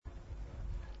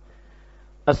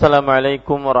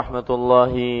Assalamualaikum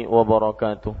warahmatullahi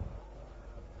wabarakatuh.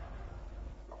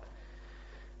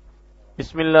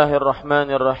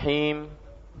 Bismillahirrahmanirrahim.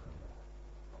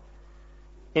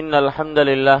 Innal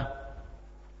hamdalillah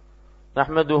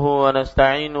nahmaduhu wa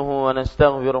nasta'inuhu wa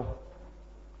nastaghfiruh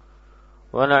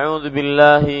wa na'udzu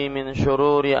billahi min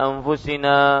shururi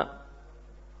anfusina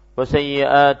wa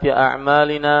sayyiati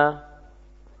a'malina.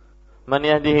 Man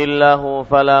yahdihillahu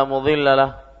fala mudilla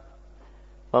lahu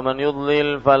ومن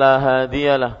يضلل فلا هادي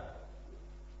له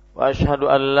وأشهد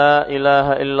أن لا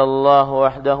إله إلا الله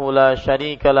وحده لا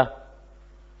شريك له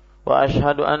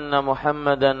وأشهد أن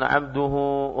محمدا عبده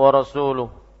ورسوله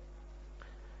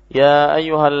يا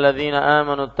أيها الذين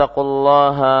آمنوا اتقوا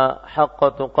الله حق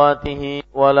تقاته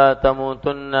ولا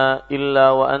تموتن إلا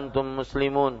وأنتم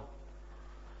مسلمون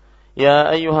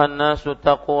يا أيها الناس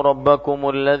اتقوا ربكم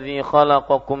الذي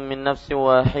خلقكم من نفس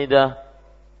واحدة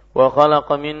وخلق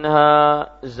منها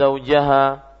زوجها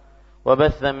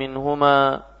وبث منهما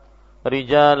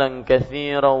رجالا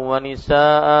كثيرا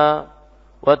ونساء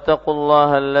واتقوا الله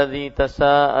الذي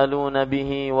تساءلون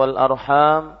به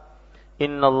والأرحام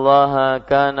إن الله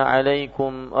كان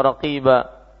عليكم رقيبا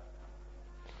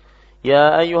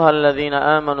يا أيها الذين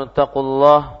آمنوا اتقوا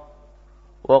الله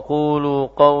وقولوا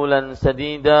قولا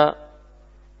سديدا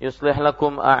يصلح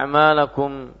لكم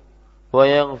أعمالكم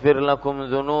ويغفر لكم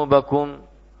ذنوبكم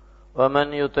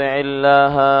ومن يطع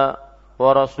الله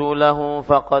ورسوله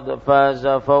فقد فاز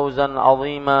فوزا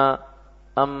عظيما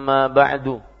أما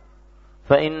بعد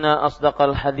فإن أصدق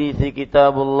الحديث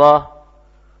كتاب الله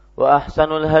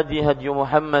وأحسن الهدي هدي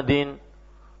محمد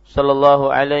صلى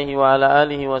الله عليه وعلى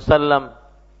آله وسلم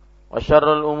وشر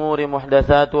الأمور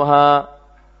محدثاتها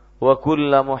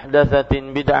وكل محدثة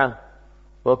بدعة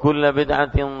وكل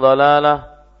بدعة ضلالة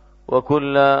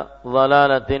وكل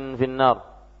ضلالة في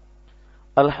النار.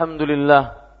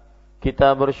 Alhamdulillah,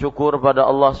 kita bersyukur pada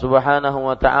Allah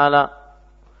Subhanahu wa taala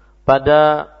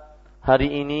pada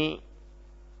hari ini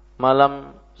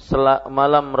malam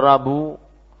Rabu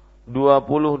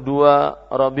 22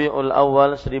 Rabiul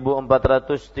Awal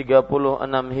 1436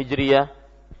 Hijriah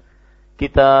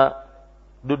kita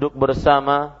duduk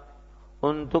bersama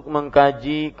untuk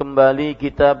mengkaji kembali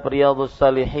kitab Riyadhush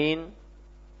Shalihin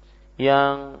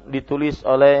yang ditulis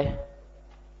oleh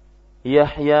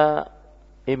Yahya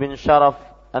Ibn Sharaf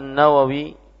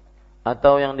An-Nawawi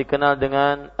atau yang dikenal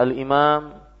dengan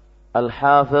Al-Imam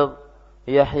Al-Hafidh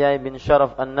Yahya Ibn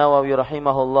Sharaf An-Nawawi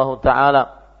rahimahullahu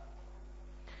ta'ala.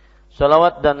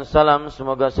 Salawat dan salam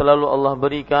semoga selalu Allah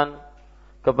berikan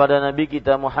kepada Nabi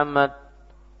kita Muhammad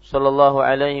sallallahu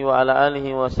alaihi wa ala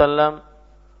alihi wasallam,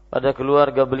 pada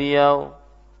keluarga beliau,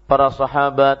 para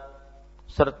sahabat,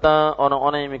 serta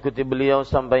orang-orang yang mengikuti beliau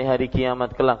sampai hari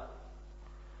kiamat kelak.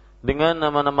 Dengan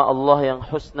nama-nama Allah yang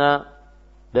husna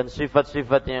dan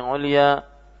sifat-sifat yang ulia,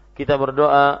 kita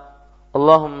berdoa,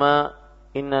 Allahumma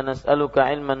inna nas'aluka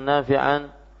ilman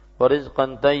nafi'an wa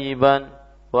rizqan tayyiban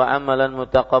wa amalan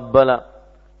mutaqabbala.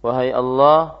 Wahai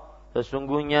Allah,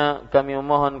 sesungguhnya kami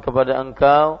memohon kepada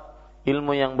Engkau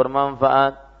ilmu yang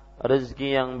bermanfaat, rezeki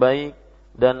yang baik,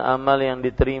 dan amal yang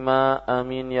diterima.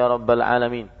 Amin ya rabbal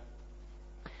alamin.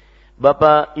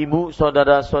 Bapak, ibu,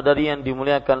 saudara-saudari yang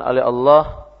dimuliakan oleh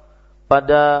Allah,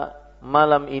 pada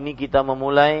malam ini kita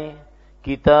memulai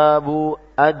Kitabul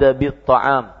Adabit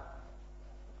Ta'am.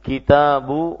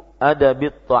 Kitabul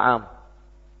Adabit Ta'am.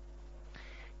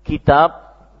 Kitab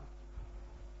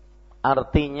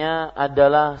artinya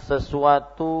adalah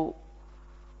sesuatu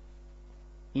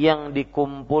yang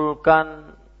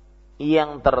dikumpulkan,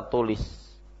 yang tertulis.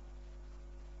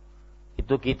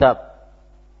 Itu kitab.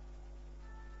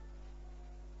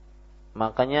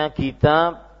 Makanya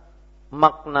kitab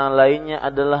makna lainnya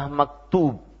adalah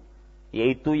maktub,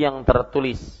 yaitu yang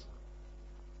tertulis.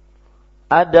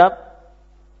 Adab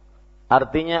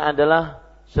artinya adalah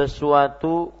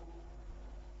sesuatu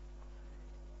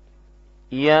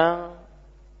yang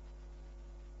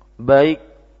baik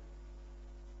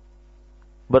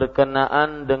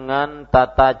berkenaan dengan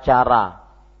tata cara.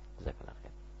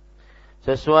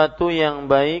 Sesuatu yang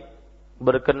baik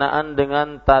berkenaan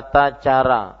dengan tata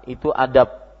cara, itu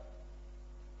adab.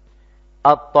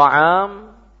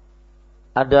 At-ta'am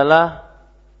adalah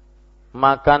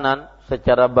makanan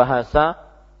secara bahasa,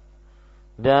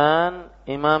 dan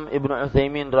Imam Ibn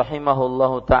Utsaimin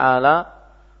rahimahullahu ta'ala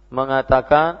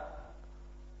mengatakan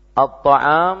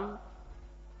at-ta'am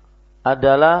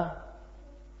adalah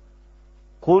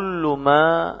kullu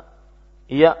ma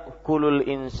ya'kulul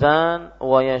insan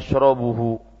wa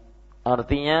yashrabuhu.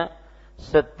 Artinya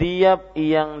setiap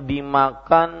yang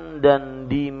dimakan dan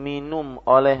diminum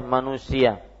oleh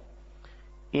manusia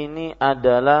ini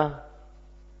adalah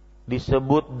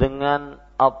disebut dengan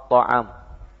at-ta'am.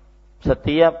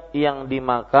 Setiap yang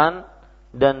dimakan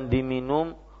dan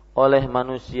diminum oleh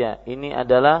manusia, ini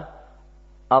adalah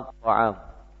at-ta'am.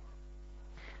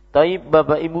 Taib,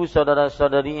 Bapak Ibu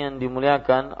saudara-saudari yang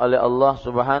dimuliakan oleh Allah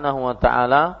Subhanahu wa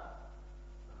taala,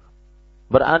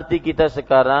 berarti kita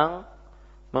sekarang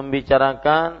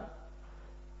membicarakan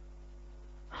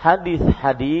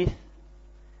hadis-hadis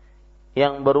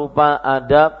yang berupa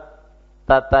adab,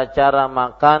 tata cara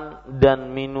makan dan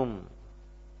minum.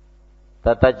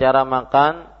 Tata cara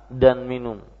makan dan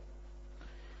minum.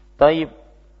 Taib,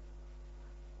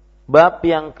 bab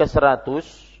yang ke-100,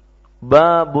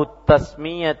 babut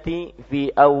tasmiyati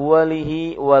fi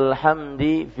awwalihi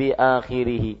walhamdi fi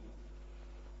akhirihi.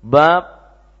 Bab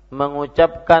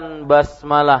mengucapkan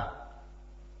basmalah,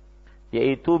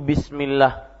 yaitu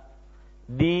bismillah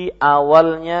di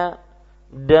awalnya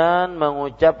dan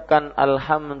mengucapkan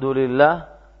alhamdulillah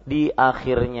di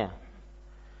akhirnya.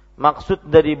 Maksud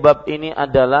dari bab ini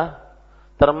adalah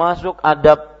termasuk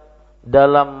adab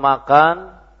dalam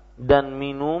makan dan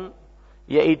minum,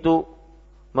 yaitu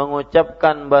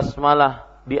mengucapkan basmalah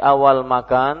di awal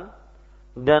makan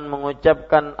dan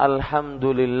mengucapkan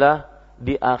alhamdulillah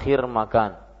di akhir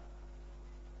makan.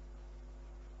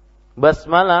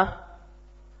 Basmalah,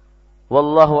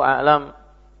 wallahu a'lam,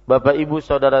 Bapak Ibu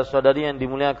saudara-saudari yang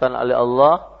dimuliakan oleh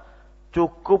Allah,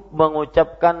 cukup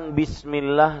mengucapkan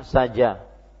bismillah saja.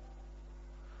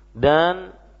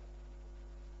 Dan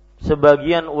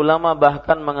sebagian ulama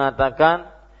bahkan mengatakan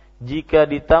jika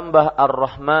ditambah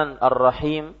Ar-Rahman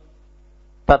Ar-Rahim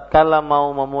tatkala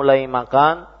mau memulai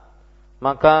makan,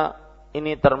 maka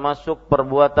ini termasuk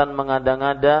perbuatan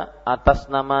mengada-ngada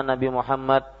atas nama Nabi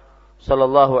Muhammad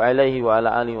sallallahu alaihi wa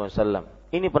ala alihi wasallam.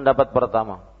 Ini pendapat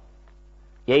pertama,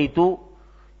 yaitu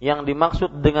yang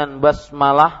dimaksud dengan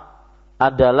basmalah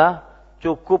adalah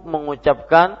cukup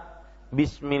mengucapkan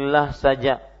bismillah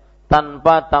saja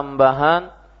tanpa tambahan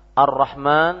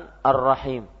Ar-Rahman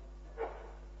Ar-Rahim.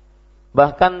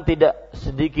 Bahkan tidak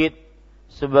sedikit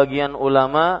sebagian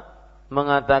ulama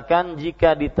mengatakan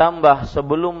jika ditambah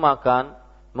sebelum makan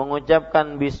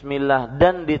mengucapkan bismillah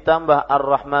dan ditambah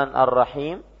Ar-Rahman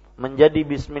Ar-Rahim menjadi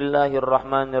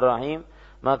bismillahirrahmanirrahim,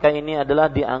 maka ini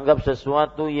adalah dianggap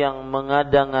sesuatu yang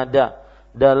mengada-ngada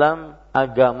dalam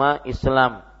agama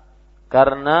Islam.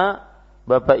 Karena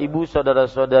Bapak Ibu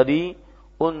saudara-saudari,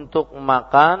 untuk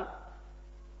makan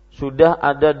sudah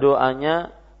ada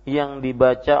doanya yang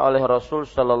dibaca oleh Rasul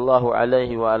sallallahu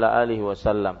alaihi wa ala alihi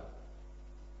wasallam.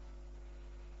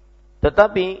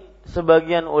 Tetapi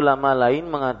sebagian ulama lain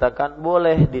mengatakan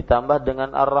boleh ditambah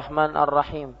dengan Ar-Rahman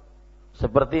Ar-Rahim.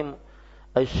 Seperti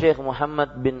Syekh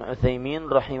Muhammad bin Utsaimin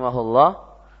rahimahullah,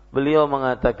 beliau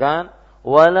mengatakan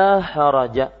wala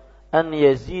haraja an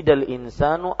yazidal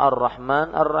insanu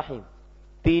Ar-Rahman Ar-Rahim.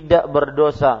 Tidak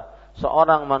berdosa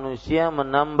seorang manusia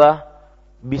menambah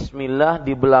bismillah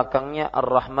di belakangnya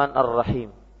Ar-Rahman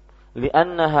Ar-Rahim.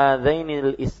 Lianna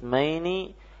hadzainil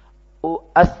ismaini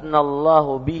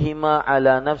asnallahu bihima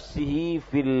ala nafsihi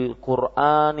fil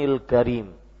Qur'anil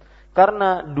Karim.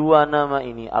 Karena dua nama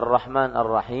ini Ar-Rahman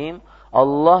Ar-Rahim,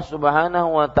 Allah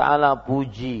Subhanahu wa taala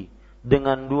puji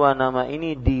dengan dua nama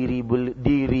ini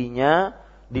dirinya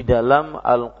di dalam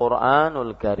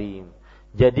Al-Qur'anul Karim.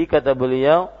 Jadi kata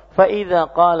beliau,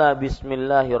 فَإِذَا قَالَ بِسْمِ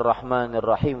اللَّهِ الرَّحْمَنِ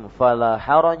الرَّحِيمِ فَلَا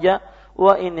حَرَجَ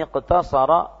وَإِنِ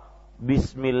اقْتَصَرَ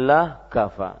بِسْمِ اللَّهِ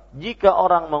كَفَى. Jika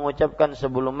orang mengucapkan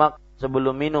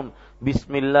sebelum minum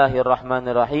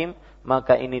Bismillahirrahmanirrahim,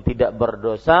 maka ini tidak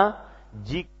berdosa.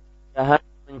 Jika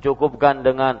hanya mencukupkan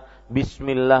dengan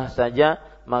Bismillah saja,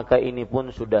 maka ini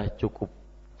pun sudah cukup.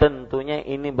 Tentunya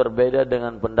ini berbeda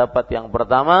dengan pendapat yang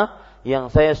pertama yang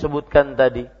saya sebutkan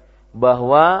tadi,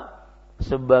 bahwa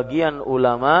sebagian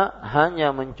ulama hanya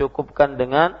mencukupkan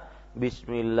dengan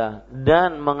bismillah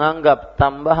dan menganggap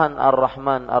tambahan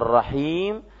Ar-Rahman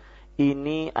Ar-Rahim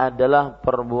ini adalah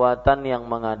perbuatan yang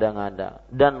mengada-ngada.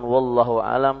 Dan wallahu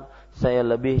alam, saya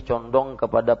lebih condong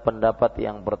kepada pendapat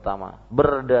yang pertama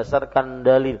berdasarkan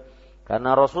dalil.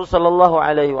 Karena Rasul sallallahu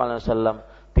alaihi wasallam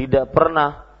tidak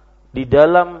pernah di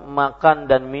dalam makan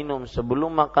dan minum,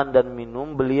 sebelum makan dan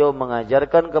minum, beliau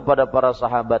mengajarkan kepada para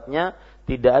sahabatnya,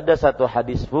 tidak ada satu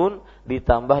hadis pun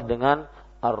ditambah dengan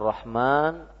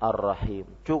Ar-Rahman Ar-Rahim.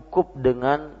 Cukup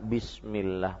dengan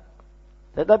bismillah.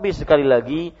 Tetapi sekali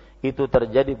lagi, itu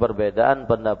terjadi perbedaan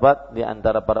pendapat di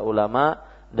antara para ulama,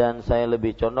 dan saya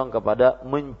lebih condong kepada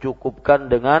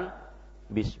mencukupkan dengan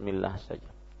bismillah saja.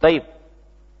 Taib.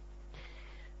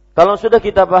 Kalau sudah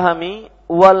kita pahami,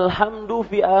 walhamdu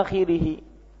fi akhirih,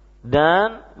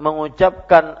 dan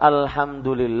mengucapkan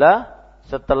alhamdulillah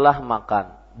setelah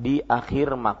makan, di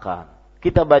akhir makan.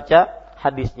 Kita baca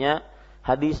hadisnya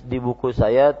Hadis di buku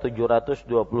saya 728.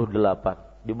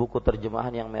 Di buku terjemahan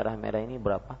yang merah-merah ini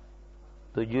berapa?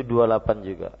 728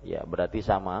 juga. Ya, berarti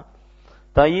sama.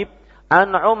 Taib,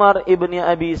 an Umar ibni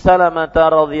Abi Salamah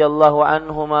radhiyallahu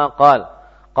anhuma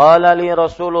qala li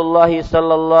Rasulullah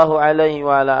sallallahu alaihi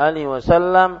wa ala alihi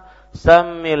wasallam,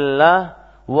 sammillah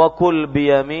wa kul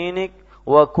biyaminik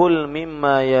wa kul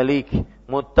mimma yalik,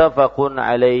 muttafaqun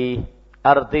alaih.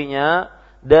 Artinya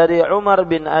dari Umar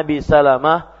bin Abi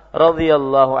Salamah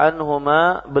radhiyallahu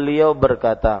anhuma, beliau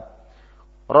berkata,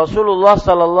 Rasulullah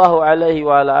sallallahu alaihi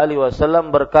wa alihi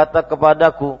wasallam berkata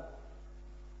kepadaku,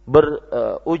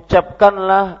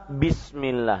 ucapkanlah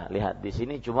bismillah. Lihat di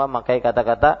sini cuma memakai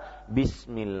kata-kata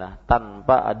bismillah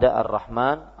tanpa ada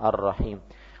ar-Rahman ar-Rahim.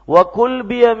 Wa kul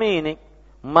biyaminik,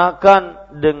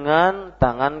 makan dengan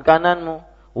tangan kananmu.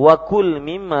 Wa kul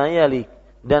mimma yalik,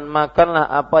 dan makanlah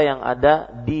apa yang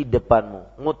ada di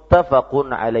depanmu.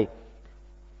 Muttafaqun alaih.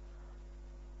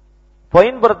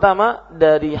 Poin pertama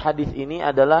dari hadis ini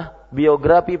adalah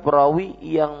biografi perawi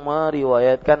yang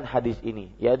meriwayatkan hadis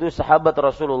ini, yaitu sahabat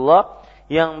Rasulullah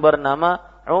yang bernama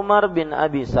Umar bin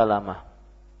Abi Salamah.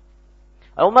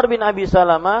 Umar bin Abi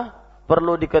Salamah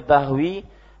perlu diketahui,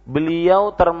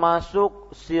 beliau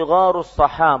termasuk sigharus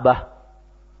sahabah,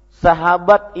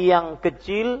 sahabat yang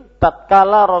kecil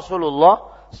tatkala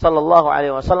Rasulullah sallallahu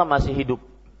alaihi wasallam masih hidup.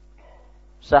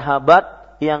 Sahabat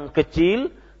yang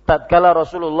kecil tatkala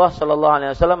Rasulullah sallallahu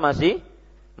alaihi wasallam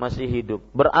masih hidup.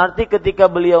 Berarti ketika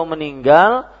beliau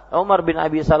meninggal, Umar bin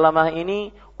Abi Salamah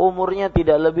ini umurnya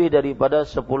tidak lebih daripada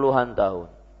 10-an tahun.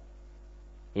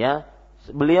 Ya,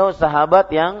 beliau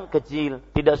sahabat yang kecil,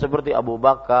 tidak seperti Abu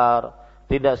Bakar,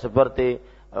 tidak seperti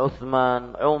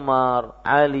Utsman, Umar,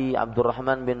 Ali,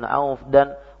 Abdurrahman bin Auf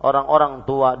dan orang-orang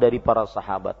tua dari para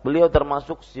sahabat. Beliau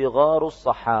termasuk sigharus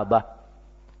sahabah,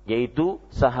 yaitu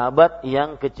sahabat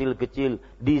yang kecil-kecil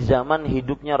di zaman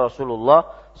hidupnya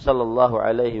Rasulullah sallallahu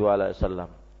alaihi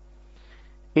wasallam.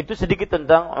 Itu sedikit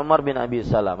tentang Umar bin Abi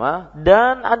Salamah,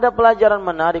 dan ada pelajaran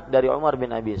menarik dari Umar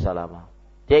bin Abi Salamah,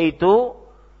 yaitu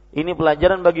ini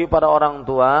pelajaran bagi para orang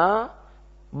tua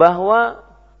bahwa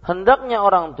hendaknya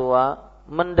orang tua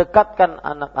mendekatkan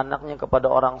anak-anaknya kepada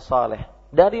orang saleh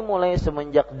dari mulai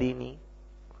semenjak dini.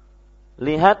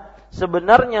 Lihat,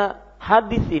 sebenarnya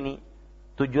hadis ini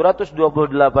 728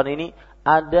 ini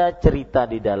ada cerita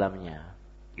di dalamnya.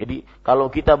 Jadi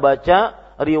kalau kita baca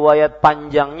riwayat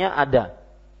panjangnya ada,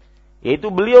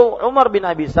 yaitu beliau Umar bin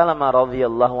Abi Salamah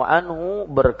radhiyallahu anhu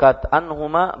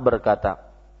berkata,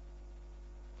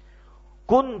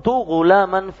 kuntu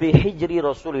ghulaman fi hijri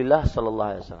Rasulillah sallallahu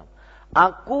alaihi wasallam.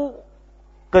 Aku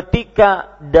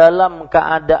ketika dalam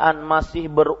keadaan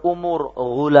masih berumur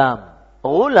ghulam.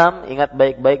 Ghulam, ingat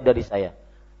baik-baik dari saya.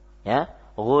 Ya,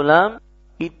 ghulam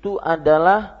itu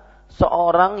adalah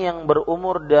seorang yang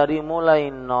berumur dari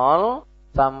mulai 0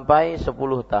 sampai 10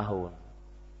 tahun.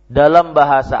 Dalam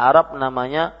bahasa Arab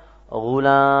namanya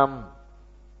ghulam.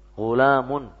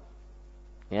 Ghulamun.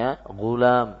 Ya,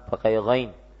 ghulam pakai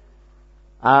ghain.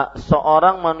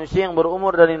 Seorang manusia yang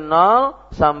berumur dari 0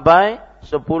 sampai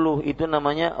 10 itu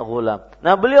namanya ghulam.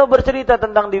 Nah, beliau bercerita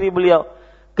tentang diri beliau.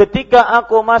 Ketika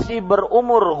aku masih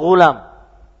berumur ghulam,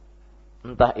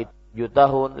 entah itu 7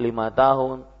 tahun, 5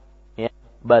 tahun, ya,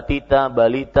 batita,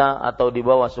 balita, atau di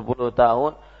bawah 10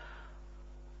 tahun,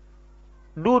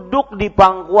 duduk di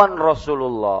pangkuan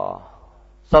Rasulullah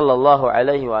sallallahu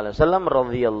alaihi wasallam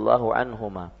radhiyallahu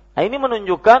anhuma. Nah, ini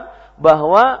menunjukkan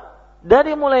bahwa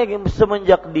dari mulai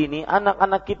semenjak dini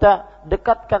anak-anak kita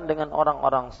dekatkan dengan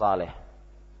orang-orang saleh.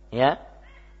 Ya.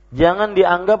 Jangan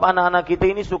dianggap anak-anak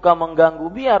kita ini suka mengganggu,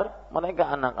 biar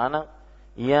mereka anak-anak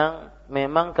yang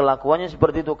memang kelakuannya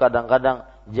seperti itu, kadang-kadang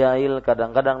jahil,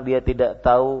 kadang-kadang dia tidak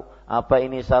tahu apa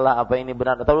ini salah, apa ini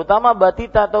benar, terutama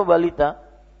batita atau balita,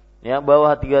 ya,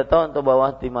 bawah 3 tahun atau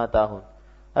bawah 5 tahun.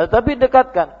 Tapi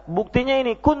dekatkan. Buktinya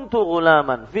ini, kuntu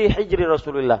ghulaman fi hijri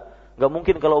Rasulillah. Enggak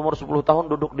mungkin kalau umur 10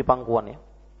 tahun duduk di pangkuan, ya.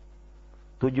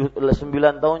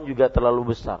 9 tahun juga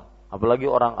terlalu besar, apalagi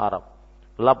orang Arab.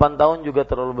 8 tahun juga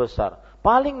terlalu besar.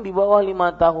 Paling di bawah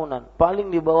 5 tahunan,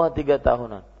 paling di bawah 3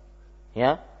 tahunan.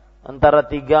 Ya, antara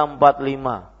 3, 4,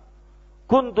 5.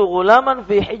 Kuntu ghulaman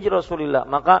fi hijri Rasulillah.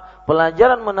 Maka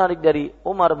pelajaran menarik dari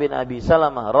Umar bin Abi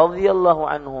Salamah radhiyallahu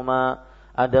anhuma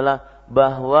adalah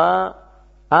bahwa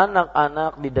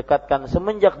anak-anak didekatkan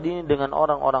semenjak dini dengan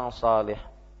orang-orang saleh,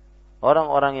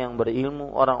 orang-orang yang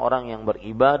berilmu, orang-orang yang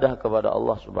beribadah kepada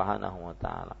Allah Subhanahu wa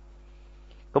taala.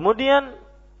 Kemudian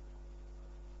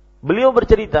beliau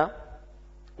bercerita,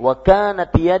 wa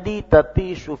kanat yadi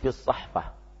tatishu fis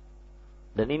sahfah.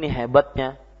 Dan ini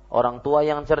hebatnya orang tua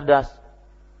yang cerdas,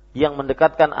 yang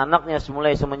mendekatkan anaknya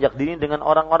mulai semenjak dini dengan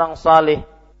orang-orang saleh.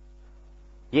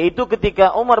 Yaitu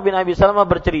ketika Umar bin Abi Salamah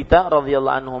bercerita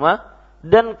radhiyallahu anhuma,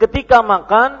 dan ketika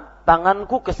makan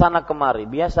tanganku kesana kemari,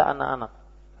 biasa anak-anak.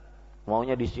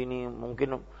 Maunya di sini,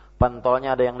 mungkin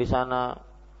pantolnya ada yang di sana,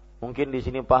 mungkin di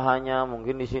sini pahanya,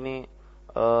 mungkin di sini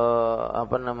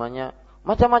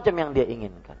macam-macam yang dia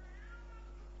inginkan.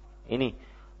 Ini,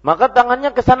 maka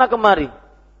tangannya kesana kemari.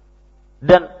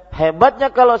 Dan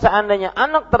hebatnya kalau seandainya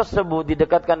anak tersebut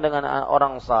didekatkan dengan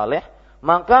orang saleh,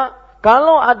 maka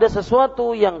kalau ada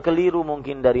sesuatu yang keliru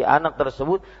mungkin dari anak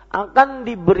tersebut akan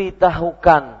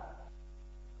diberitahukan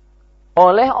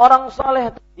oleh orang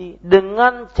saleh tadi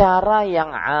dengan cara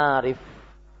yang arif,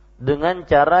 dengan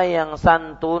cara yang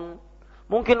santun.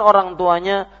 Mungkin orang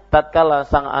tuanya tatkala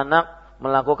sang anak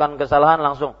melakukan kesalahan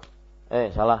langsung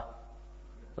salah,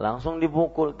 langsung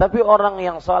dipukul. Tapi orang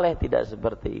yang saleh tidak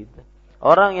seperti itu.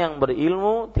 Orang yang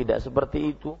berilmu tidak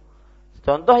seperti itu.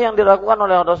 Contoh yang dilakukan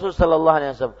oleh Rasul sallallahu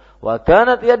alaihi wasallam, wa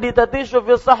kanat yadi tatishu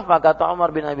fi sahfa, kata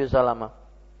Umar bin Abi Salamah,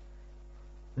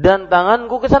 dan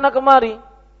tanganku kesana kemari.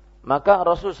 Maka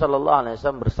Rasul sallallahu alaihi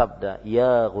wasallam bersabda,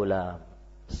 ya ghulam,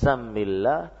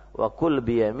 samillah wa kul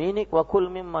biyaminik wa kul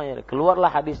mimma yalik.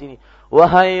 Keluarlah hadis ini,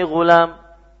 wahai ghulam,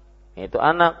 itu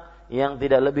anak yang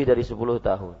tidak lebih dari 10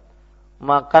 tahun,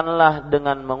 makanlah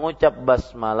dengan mengucap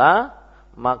basmalah,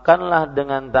 makanlah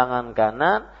dengan tangan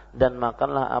kanan, dan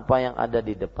makanlah apa yang ada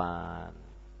di depan.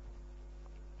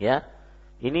 Ya,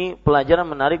 ini pelajaran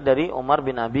menarik dari Umar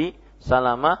bin Abi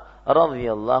Salamah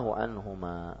radhiyallahu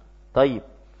anhuma. Taib.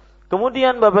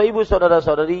 Kemudian Bapak Ibu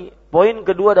saudara-saudari, poin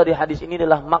kedua dari hadis ini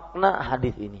adalah makna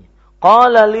hadis ini.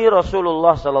 Qala li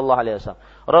Rasulullah sallallahu alaihi wasallam.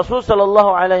 Rasul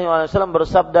sallallahu alaihi wasallam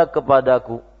bersabda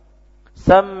kepadaku,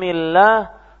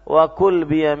 "Sammillah wa kul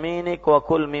biyaminik wa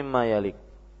kul mimma yalik."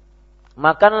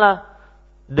 Makanlah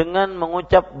dengan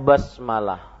mengucap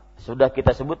basmalah. Sudah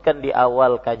kita sebutkan di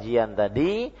awal kajian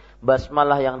tadi,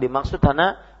 basmalah yang dimaksud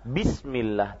hanya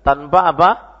bismillah, tanpa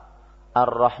apa?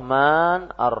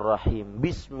 Ar-Rahman Ar-Rahim.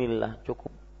 Bismillah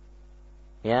cukup.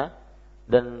 Ya.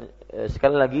 Dan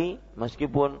sekali lagi,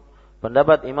 meskipun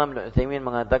pendapat Imam Ibnu Utsaimin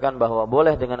mengatakan bahwa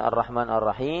boleh dengan Ar-Rahman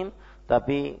Ar-Rahim,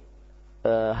 tapi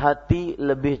hati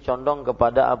lebih condong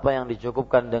kepada apa yang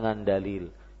dicukupkan dengan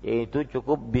dalil, yaitu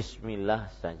cukup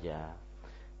bismillah saja.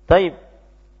 Taib.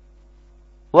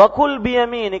 Wa kul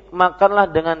biyaminik, makanlah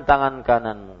dengan tangan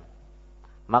kananmu.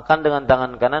 Makan dengan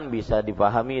tangan kanan bisa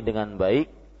dipahami dengan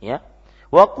baik, ya.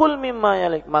 Wa kul mimma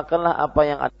yalik, makanlah apa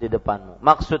yang ada di depanmu.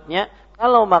 Maksudnya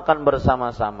kalau makan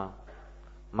bersama-sama,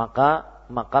 maka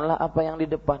makanlah apa yang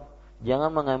di depan. Jangan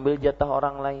mengambil jatah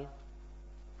orang lain.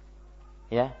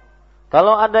 Ya.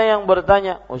 Kalau ada yang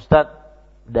bertanya, "Ustadz,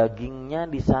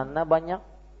 dagingnya di sana banyak,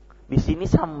 di sini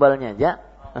sambalnya aja."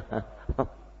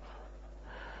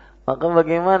 Maka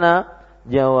bagaimana?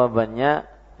 Jawabannya,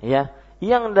 ya,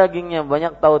 yang dagingnya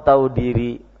banyak tahu-tahu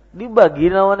diri,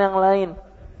 dibagi lawan yang lain.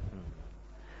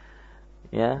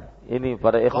 Ya, ini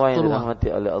para ikhwan yang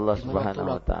dirahmati oleh Allah Subhanahu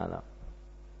wa taala.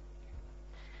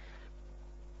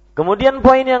 Kemudian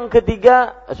poin yang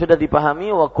ketiga sudah dipahami,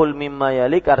 wa kul mimma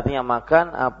yalik, artinya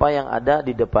makan apa yang ada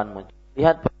di depanmu.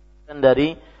 Lihat penjelasan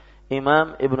dari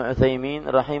Imam Ibnu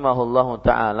Utsaimin rahimahullahu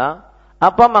taala,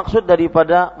 apa maksud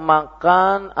daripada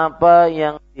makan apa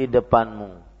yang di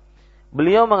depanmu?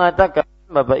 Beliau mengatakan,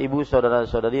 Bapak Ibu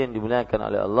saudara-saudari yang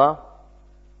dimuliakan oleh Allah,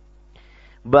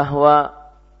 bahwa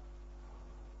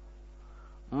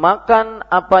makan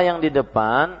apa yang di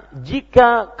depan,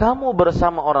 jika kamu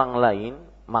bersama orang lain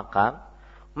makan,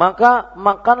 maka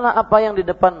makanlah apa yang di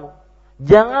depanmu.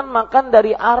 Jangan makan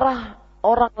dari arah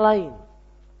orang lain.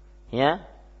 Ya,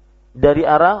 dari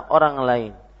arah orang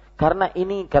lain. Karena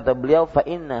ini kata beliau, fa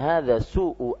inna hadza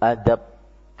su'u adab.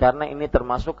 Karena ini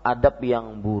termasuk adab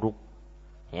yang buruk.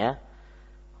 Ya.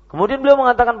 Kemudian beliau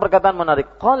mengatakan perkataan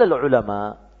menarik, qala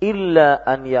ulama illa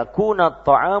an yakuna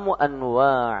at-ta'amu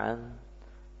anwa'an,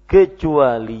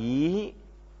 kecuali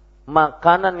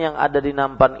makanan yang ada di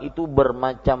nampan itu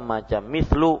bermacam-macam.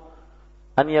 Mislu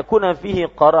an yakuna fihi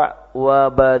qara'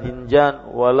 wa badinjan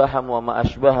wa laham wa ma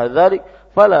ashbaha dzalik,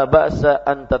 fala ba'sa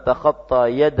an tatakhatta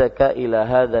yadaka ila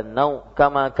hadzal naw'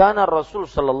 kama kana Rasul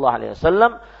sallallahu alaihi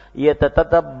wasallam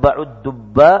yatatabba'u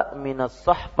ad-dubba min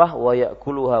as-sahfah wa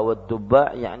ya'kuluha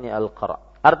wad-dubba, yakni al-qara'.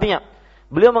 Artinya,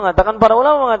 beliau mengatakan, para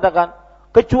ulama mengatakan,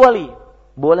 kecuali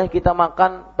boleh kita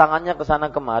makan tangannya ke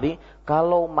sana kemari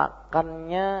kalau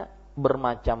makannya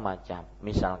bermacam-macam.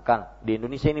 Misalkan di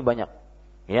Indonesia ini banyak,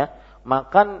 ya.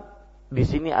 Makan di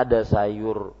sini ada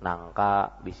sayur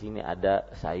nangka, di sini ada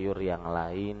sayur yang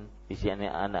lain, di sini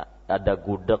ada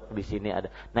gudeg, di sini ada.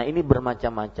 Nah, ini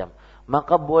bermacam-macam.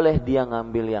 Maka boleh dia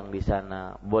ngambil yang di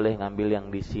sana, boleh ngambil yang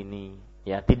di sini.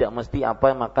 Ya, tidak mesti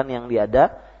apa makan yang dia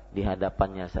ada di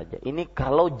hadapannya saja. Ini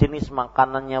kalau jenis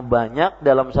makanannya banyak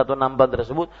dalam satu nampan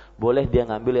tersebut, boleh dia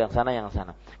ngambil yang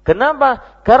sana.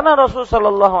 Kenapa? Karena Rasulullah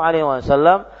sallallahu alaihi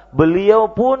wasallam beliau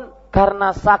pun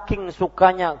karena saking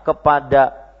sukanya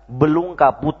kepada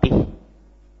belungka putih.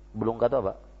 Belungka itu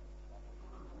apa?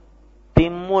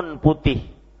 Timun putih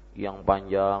yang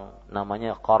panjang,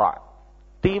 namanya qara'.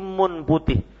 Timun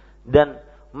putih, dan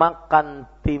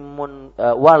makan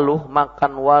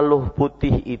waluh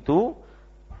putih itu,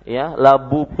 ya,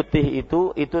 labu putih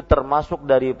itu termasuk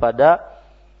daripada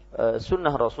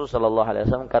sunnah Rasul sallallahu alaihi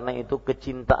wasallam, karena itu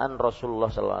kecintaan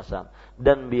Rasulullah sallallahu alaihi wasallam.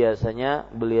 Dan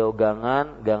biasanya beliau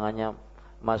gangannya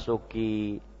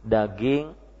masuki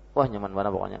daging, wah nyaman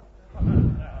banget pokoknya.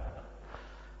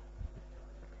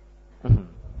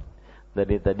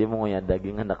 Dari tadi mau ya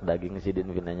daging, hendak daging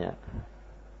sidin gunanya.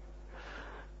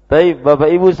 Baik, Bapak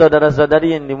Ibu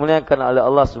saudara-saudari yang dimuliakan oleh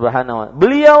Allah Subhanahu wa taala.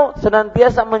 Beliau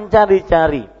senantiasa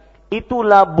mencari-cari itu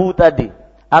labu tadi.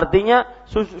 Artinya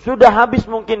sudah habis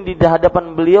mungkin di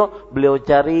hadapan beliau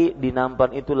cari di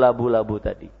nampan itu labu-labu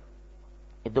tadi.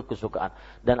 Itu kesukaan.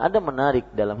 Dan ada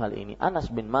menarik dalam hal ini, Anas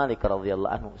bin Malik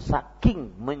radhiyallahu anhu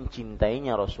saking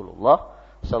mencintainya Rasulullah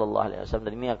sallallahu alaihi wasallam,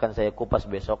 dan ini akan saya kupas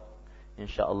besok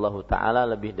insyaallah taala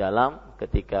lebih dalam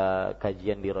ketika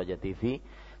kajian di Roja TV.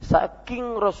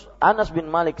 Saking Anas bin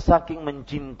Malik saking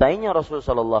mencintainya Rasul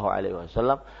sallallahu alaihi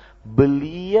wasallam,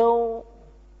 beliau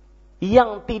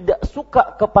yang tidak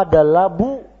suka kepada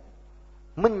labu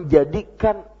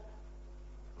menjadikan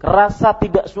rasa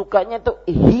tidak sukanya itu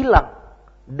hilang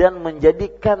dan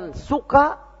menjadikan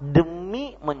suka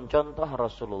demi mencontoh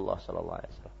Rasulullah sallallahu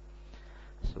alaihi wasallam.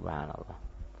 Subhanallah.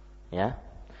 Ya.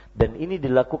 Dan ini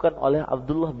dilakukan oleh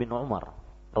Abdullah bin Umar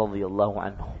radhiyallahu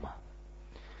anhuma.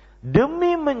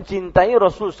 Demi mencintai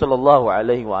Rasul sallallahu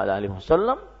alaihi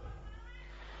wasallam,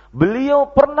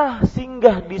 beliau pernah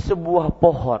singgah di sebuah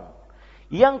pohon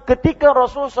yang ketika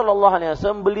Rasul sallallahu alaihi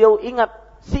wasallam beliau ingat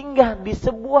singgah di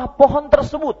sebuah pohon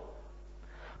tersebut.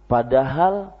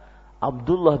 Padahal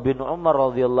Abdullah bin Umar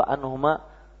radhiyallahu anhuma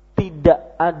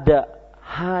tidak ada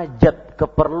hajat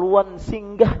keperluan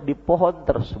singgah di pohon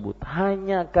tersebut,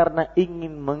 hanya karena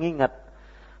ingin mengingat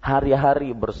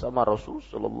hari-hari bersama Rasul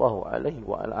sallallahu alaihi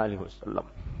wasallam.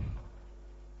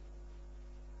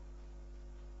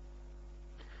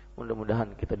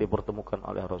 Mudah-mudahan kita dipertemukan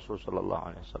oleh Rasul sallallahu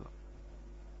alaihi wasallam.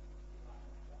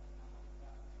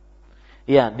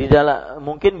 Ya, di dalam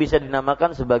mungkin bisa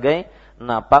dinamakan sebagai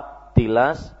napak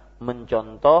tilas,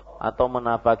 mencontoh atau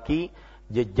menapaki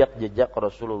jejak-jejak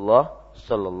Rasulullah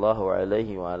sallallahu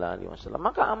alaihi wasallam.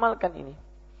 Maka amalkan ini.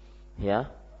 Ya.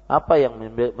 Apa yang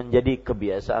menjadi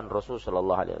kebiasaan Rasul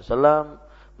sallallahu alaihi wasallam,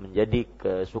 menjadi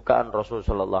kesukaan Rasul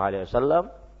sallallahu alaihi wasallam,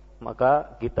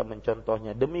 maka kita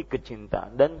mencontohnya demi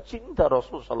kecintaan, dan cinta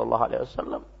Rasul sallallahu alaihi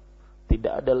wasallam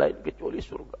tidak ada lain kecuali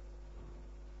surga.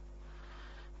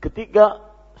 Ketika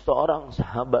seorang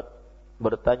sahabat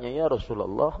bertanya, "Ya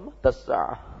Rasulullah, mata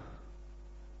sa'ah?"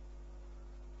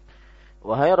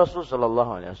 Wahai Rasul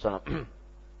sallallahu alaihi wasallam,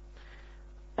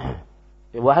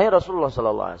 wahai Rasulullah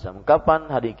sallallahu alaihi wasallam, kapan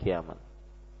hari kiamat?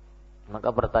 Maka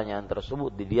pertanyaan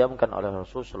tersebut didiamkan oleh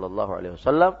Rasul sallallahu alaihi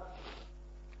wasallam.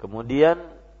 Kemudian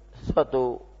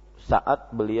suatu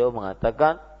saat beliau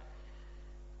mengatakan,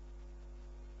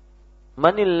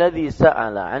 "Manil ladzi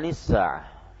sa'ala 'anis sa'ah?"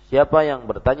 Siapa yang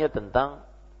bertanya tentang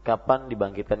kapan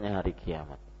dibangkitkannya hari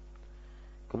kiamat?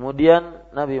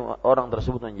 Kemudian orang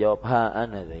tersebut menjawab, "Ha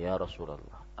ana ya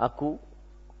Rasulullah." Aku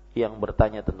yang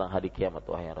bertanya tentang hari kiamat,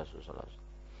 wahai Rasulullah.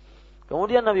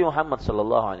 Kemudian Nabi Muhammad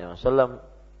sallallahu alaihi wasallam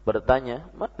bertanya,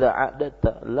 "Madza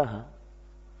a'dadta laha?"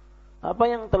 Apa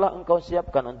yang telah engkau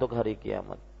siapkan untuk hari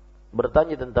kiamat?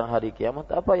 Bertanya tentang hari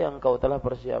kiamat, apa yang engkau telah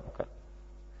persiapkan?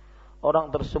 Orang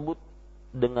tersebut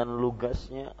dengan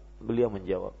lugasnya beliau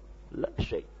menjawab, "La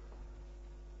syai'."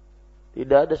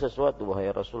 Tidak ada sesuatu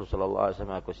wahai Rasul sallallahu alaihi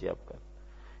wasallam aku siapkan.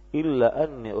 Illa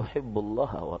anni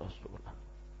uhibbullaha wa rasulah.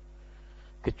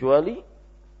 Kecuali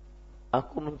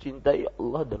aku mencintai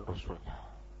Allah dan Rasulnya.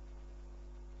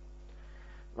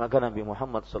 Maka Nabi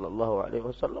Muhammad sallallahu alaihi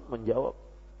wasallam menjawab,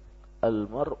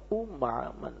 "Al-mar'u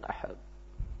ma'a man ahab."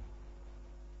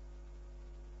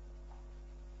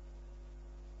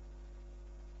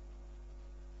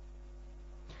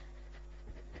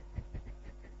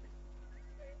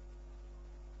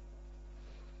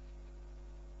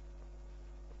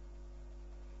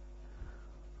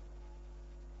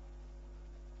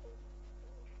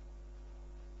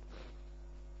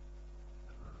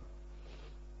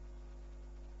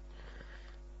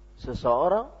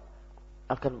 Seseorang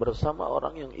akan bersama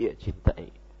orang yang ia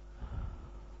cintai.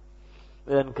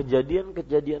 Dan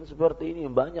kejadian-kejadian seperti ini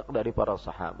banyak dari para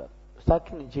sahabat.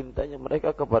 Saking cintanya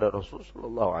mereka kepada Rasul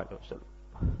sallallahu alaihi wasallam.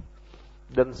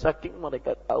 Dan saking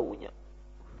mereka tahunya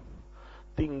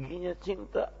tingginya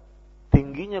cinta,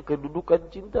 tingginya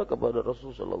kedudukan cinta kepada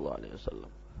Rasul sallallahu alaihi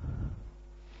wasallam.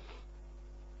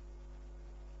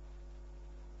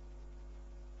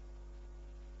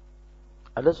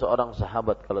 Ada seorang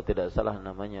sahabat, kalau tidak salah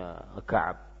namanya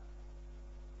Ka'ab.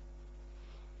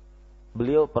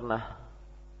 Beliau pernah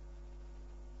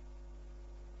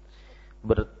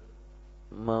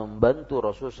membantu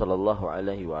Rasul sallallahu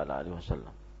alaihi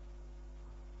wasallam.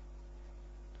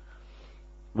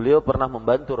 Beliau pernah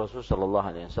membantu Rasul sallallahu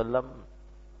alaihi wasallam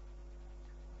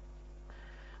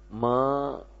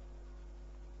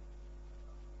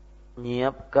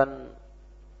menyiapkan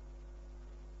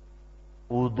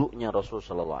wudunya Rasul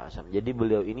sallallahu alaihi wasallam. Jadi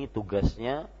beliau ini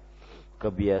tugasnya,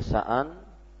 kebiasaan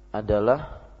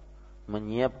adalah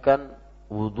menyiapkan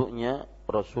wudunya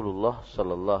Rasulullah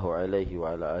sallallahu alaihi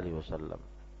wasallam.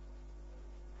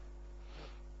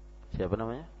 Siapa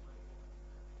namanya?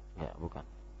 Ya, bukan.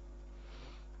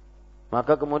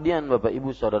 Maka kemudian Bapak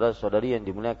Ibu saudara-saudari yang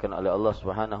dimuliakan oleh Allah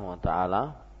Subhanahu wa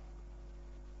taala,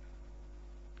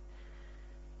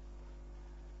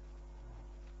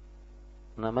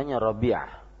 namanya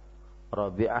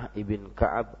Rabi'ah ibn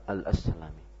Ka'ab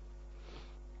al-Aslami.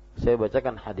 Saya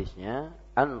bacakan hadisnya.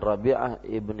 An Rabi'ah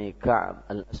ibn Ka'ab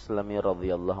al-Aslami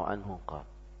radhiyallahu anhu qala.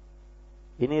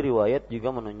 Ini riwayat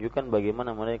juga menunjukkan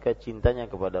bagaimana mereka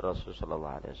cintanya kepada Rasul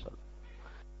sallallahu alaihi wasallam.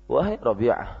 Wahai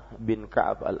Rabi'ah bin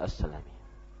Ka'ab al-Aslami.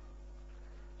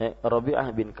 Rabi'ah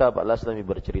bin Ka'ab al-Aslami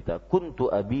bercerita, kuntu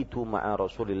abitu ma'a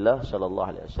Rasulillah sallallahu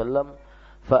alaihi wasallam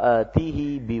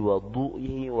fa'atihi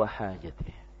biwudu'ihi wa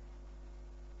hajatihi.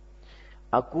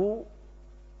 Aku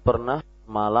pernah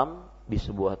malam di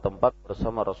sebuah tempat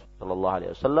bersama Rasulullah sallallahu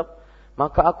alaihi wasallam,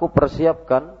 maka aku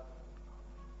persiapkan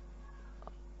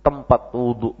tempat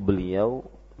wudu beliau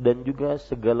dan juga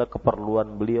segala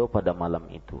keperluan beliau pada malam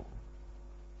itu.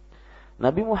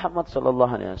 Nabi Muhammad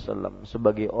sallallahu alaihi wasallam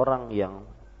sebagai orang yang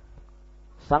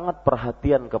sangat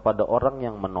perhatian kepada orang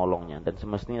yang menolongnya, dan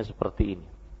semestinya seperti ini.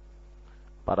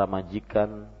 Para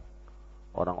majikan,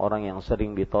 orang-orang yang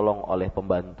sering ditolong oleh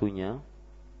pembantunya,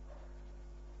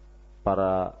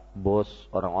 para bos,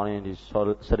 orang-orang yang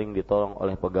sering ditolong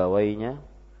oleh pegawainya,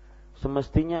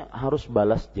 semestinya harus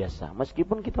balas jasa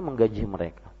meskipun kita menggaji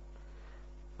mereka.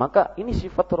 Maka ini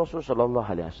sifat Rasulullah sallallahu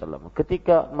alaihi wasallam.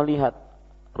 Ketika melihat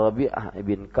Rabi'ah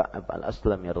bin Ka'ab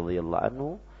al-Aslami radhiyallahu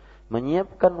anhu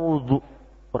menyiapkan wudu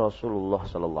Rasulullah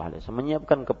sallallahu alaihi wasallam,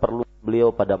 menyiapkan keperluan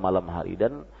beliau pada malam hari,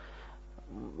 dan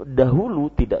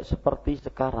dahulu tidak seperti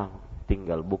sekarang,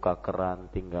 tinggal buka keran,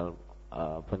 tinggal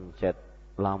pencet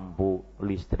lampu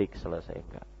listrik, selesai.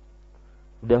 Enggak.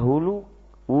 Dahulu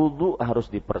wudu harus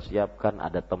dipersiapkan,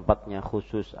 ada tempatnya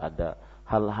khusus, ada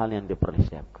hal-hal yang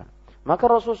dipersiapkan. Maka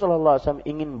Rasulullah SAW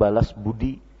ingin balas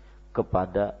budi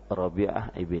kepada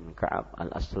Rabi'ah ibn Ka'ab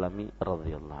al-Aslami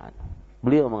radhiyallahu anhu.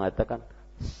 Beliau mengatakan,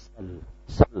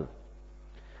 sal.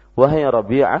 Wahai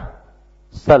Rabi'ah,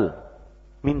 sal,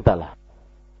 mintalah.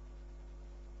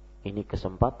 Ini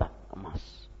kesempatan emas.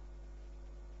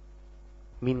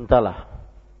 Mintalah.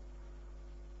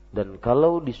 Dan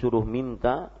kalau disuruh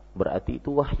minta, berarti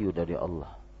itu wahyu dari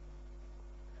Allah.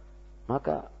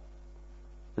 Maka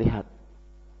lihat,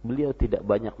 beliau tidak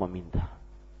banyak meminta.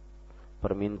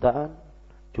 Permintaan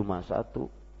cuma satu,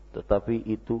 tetapi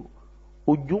itu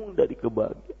ujung dari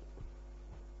kebahagiaan.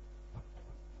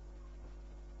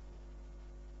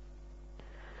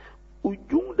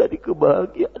 Ujung dari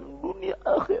kebahagiaan dunia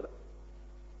akhirat.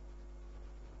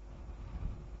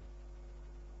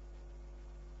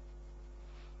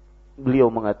 Beliau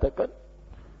mengatakan,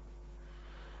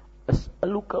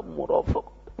 as'aluka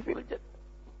murafaqata fil jannah.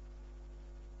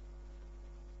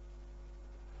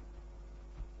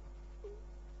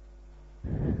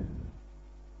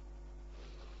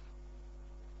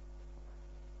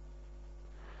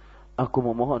 Aku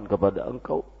memohon kepada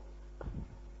engkau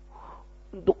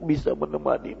untuk bisa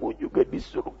menemanimu juga di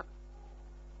surga.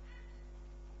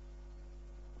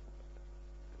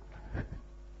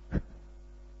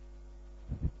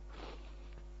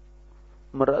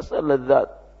 Merasa lezat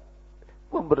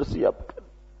mempersiapkan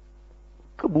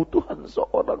kebutuhan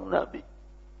seorang nabi,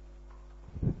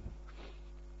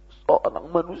 seorang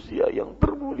manusia yang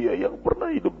termulia yang pernah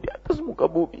hidup di atas muka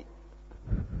bumi.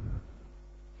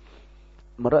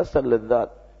 Merasa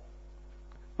lezat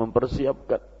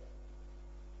mempersiapkan,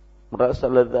 merasa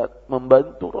lezat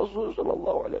membantu Rasulullah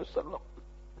sallallahu alaihi wasallam.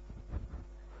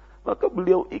 Maka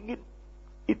beliau ingin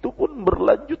itu pun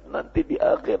berlanjut nanti di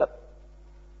akhirat.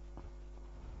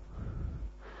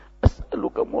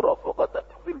 As'aluka murafaqata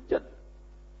fil jannah.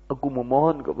 Aku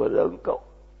memohon kepada engkau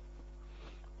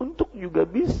untuk juga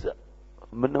bisa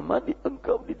menemani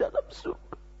engkau di dalam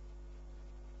surga.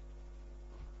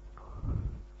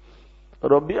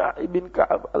 Rabi'ah bin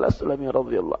Ka'ab al-Aslami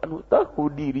radhiyallahu anhu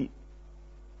tahu diri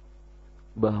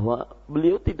bahwa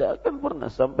beliau tidak akan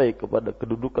pernah sampai kepada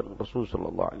kedudukan Rasul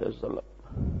sallallahu alaihi wasallam.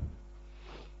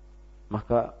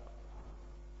 Maka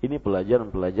ini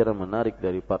pelajaran-pelajaran menarik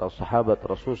dari para sahabat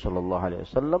Rasul sallallahu alaihi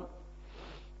wasallam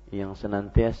yang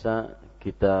senantiasa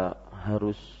kita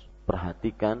harus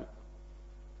perhatikan.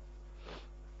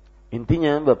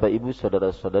 Intinya Bapak Ibu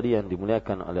saudara-saudari yang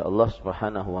dimuliakan oleh Allah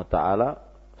Subhanahu wa taala,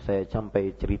 saya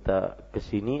sampai cerita ke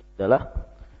sini adalah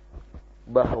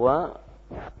bahwa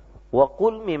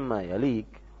waqul mimma yalik,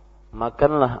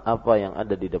 makanlah apa yang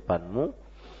ada di depanmu.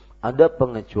 Ada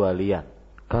pengecualian.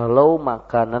 Kalau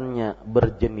makanannya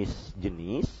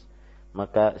berjenis-jenis,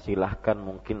 maka silahkan,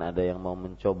 mungkin ada yang mau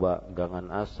mencoba gangan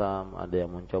asam, ada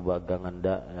yang mencoba gangan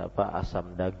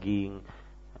asam daging,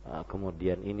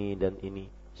 kemudian ini dan ini.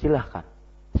 Silahkan,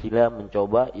 sila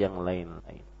mencoba yang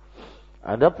lain-lain.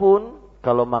 Adapun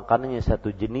kalau makanannya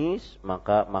satu jenis,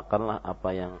 maka makanlah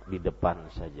apa yang di depan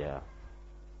saja.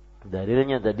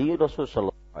 Dalilnya tadi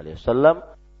Rasulullah SAW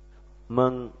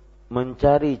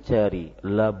mencari-cari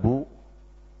labu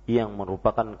yang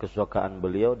merupakan kesukaan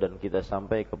beliau, dan kita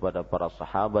sampai kepada para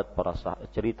sahabat,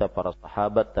 cerita para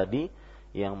sahabat tadi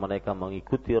yang mereka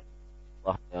mengikuti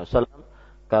Rasulullah SAW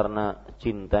karena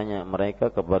cintanya mereka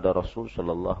kepada Rasul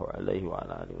sallallahu alaihi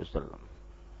wasallam.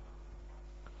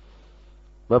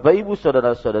 Bapak Ibu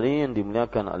saudara-saudari yang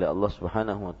dimuliakan oleh Allah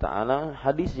Subhanahu wa taala,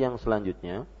 hadis yang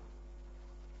selanjutnya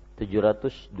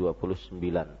 729.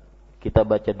 Kita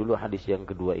baca dulu hadis yang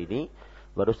kedua ini,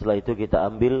 baru setelah itu kita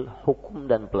ambil hukum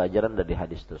dan pelajaran dari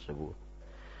hadis tersebut.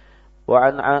 Wa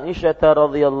an Aisyah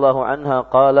radhiyallahu anha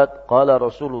qalat qala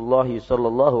Rasulullah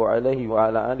sallallahu alaihi wa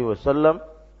ala alihi wasallam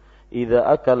idza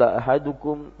akala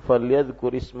ahadukum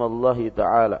falyadhkur ismallahi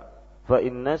ta'ala fa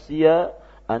in nasiya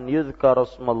an yudhkara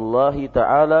ismallahi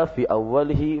ta'ala fi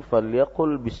awwalihi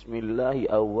falyaqul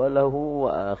bismillahi awwalahu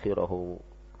wa akhirahu.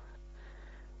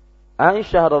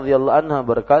 Aisyah radhiyallahu anha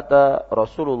berkata,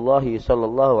 Rasulullah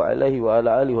sallallahu alaihi wa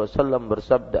ala alihi wasallam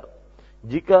bersabda,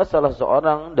 jika salah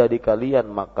seorang dari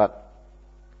kalian makan,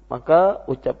 maka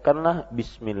ucapkanlah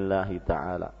bismillahi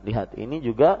ta'ala. Lihat, ini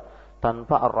juga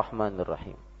tanpa ar-Rahmanir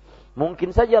Rahim.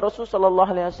 Mungkin saja Rasul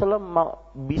sallallahu alaihi wasallam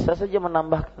bisa saja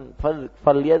menambahkan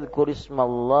falyadhkur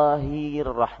ismallahi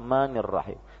rahmanir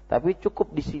rahim, tapi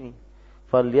cukup di sini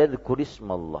falyadhkur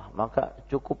ismallah, maka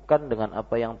cukupkan dengan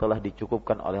apa yang telah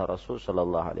dicukupkan oleh Rasul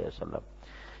sallallahu alaihi wasallam.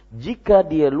 Jika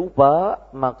dia lupa,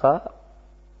 maka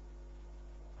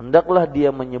hendaklah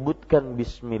dia menyebutkan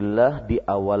bismillah di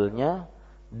awalnya,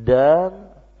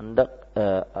 dan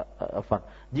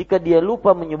jika dia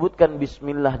lupa menyebutkan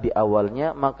bismillah di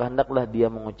awalnya, maka hendaklah dia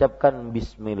mengucapkan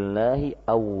bismillahi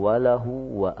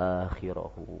awwalahu wa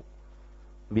akhirahu.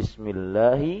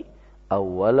 Bismillahi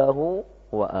awwalahu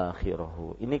wa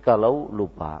akhirahu. Ini kalau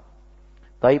lupa.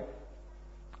 Baik.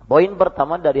 Poin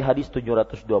pertama dari hadis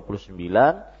 729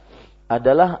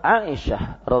 adalah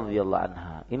Aisyah radhiyallahu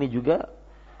anha. Ini juga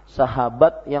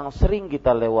sahabat yang sering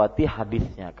kita lewati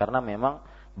hadisnya, karena memang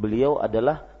beliau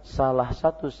adalah salah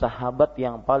satu sahabat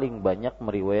yang paling banyak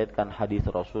meriwayatkan hadis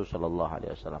Rasul sallallahu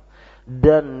alaihi wasallam.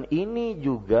 Dan ini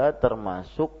juga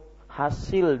termasuk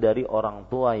hasil dari orang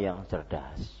tua yang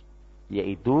cerdas,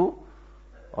 yaitu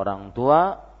orang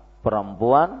tua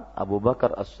perempuan Abu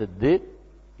Bakar As-Siddiq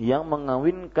yang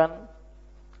mengawinkan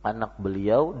anak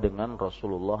beliau dengan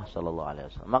Rasulullah sallallahu alaihi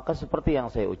wasallam. Maka seperti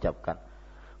yang saya ucapkan,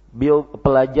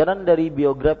 pelajaran dari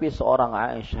biografi seorang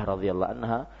Aisyah radhiyallahu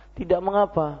anha, tidak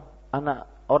mengapa anak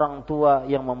orang tua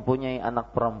yang mempunyai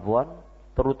anak perempuan,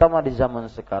 terutama di zaman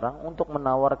sekarang, untuk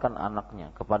menawarkan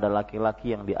anaknya kepada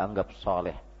laki-laki yang dianggap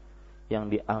saleh,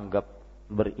 yang dianggap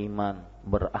beriman,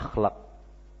 berakhlak,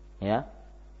 ya.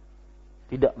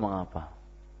 Tidak mengapa.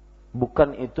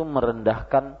 Bukan itu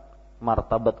merendahkan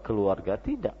martabat keluarga,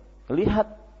 tidak.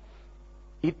 Lihat,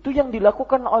 itu yang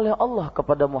dilakukan oleh Allah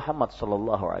kepada Muhammad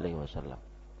sallallahu alaihi wasallam.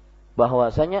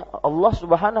 Bahwasanya Allah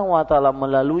Subhanahu wa taala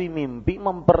melalui mimpi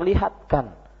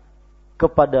memperlihatkan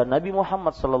kepada Nabi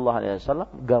Muhammad sallallahu alaihi wasallam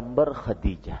gambar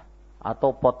Khadijah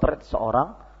atau potret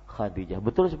seorang Khadijah.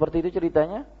 Betul seperti itu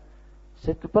ceritanya?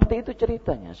 Seperti itu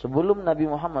ceritanya. Sebelum Nabi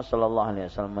Muhammad sallallahu alaihi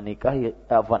wasallam menikahi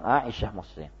Aisyah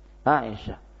maksudnya.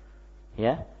 Aisyah.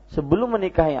 Ya, sebelum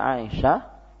menikahi Aisyah,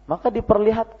 maka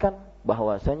diperlihatkan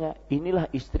bahwasanya inilah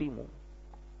istrimu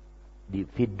di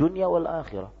fid dunya wal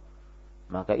akhirah.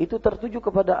 Maka itu tertuju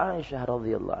kepada Aisyah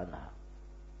radhiyallahu anha.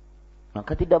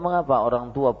 Maka tidak mengapa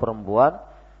orang tua perempuan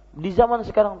di zaman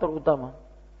sekarang terutama,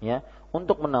 ya,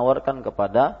 untuk menawarkan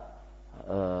kepada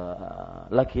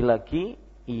laki-laki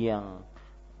yang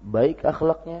baik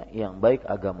akhlaknya, yang baik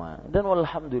agama. Dan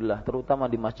alhamdulillah terutama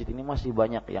di masjid ini masih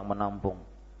banyak yang menampung.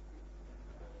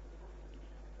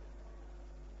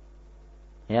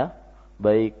 Ya,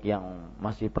 baik yang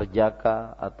masih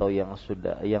perjaka atau yang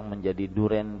menjadi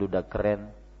duren, duda keren.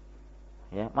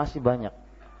 Ya, masih banyak.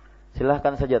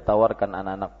 Silahkan saja tawarkan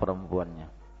anak-anak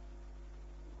perempuannya.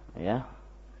 Ya.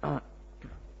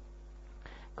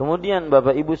 Kemudian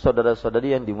Bapak Ibu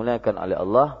saudara-saudari yang dimuliakan oleh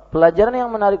Allah, pelajaran yang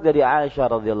menarik dari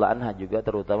Aisyah radhiyallahu anha juga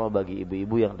terutama bagi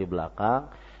ibu-ibu yang di belakang,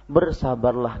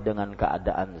 bersabarlah dengan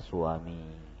keadaan suami.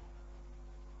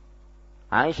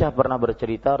 Aisyah pernah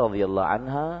bercerita radhiyallahu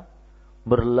anha,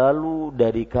 berlalu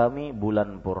dari kami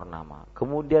bulan purnama,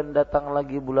 kemudian datang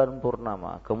lagi bulan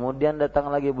purnama, kemudian datang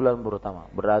lagi bulan purnama,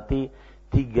 berarti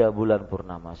 3 bulan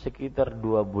purnama, sekitar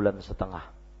 2 bulan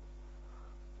setengah.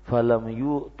 Falam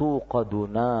yuqadu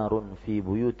narun fi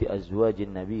buyuti azwajin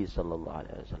Nabi sallallahu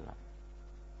alaihi wasallam.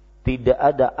 Tidak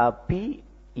ada api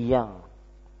yang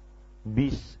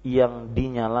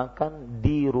dinyalakan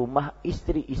di rumah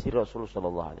istri-istri Rasulullah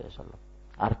sallallahu alaihi wasallam.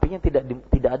 Artinya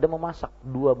tidak ada memasak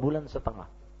 2 bulan setengah.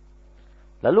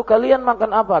 Lalu kalian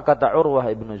makan apa? Kata Urwah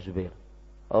ibnu Zubair.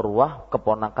 Urwah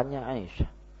keponakannya Aisyah.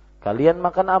 Kalian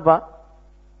makan apa?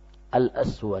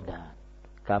 Al-aswadan.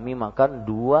 Kami makan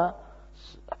 2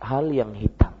 hal yang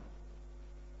hitam,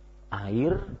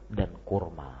 air dan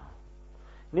kurma.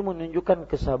 Ini menunjukkan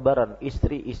kesabaran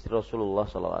istri-istri Rasulullah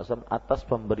SAW atas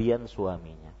pemberian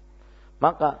suaminya.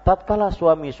 Maka tatkala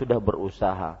suami sudah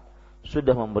berusaha,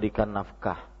 sudah memberikan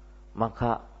nafkah,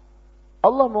 maka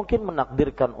Allah mungkin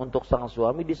menakdirkan untuk sang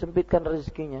suami disempitkan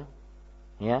rezekinya.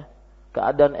 Ya,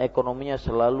 keadaan ekonominya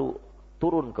selalu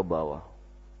turun ke bawah,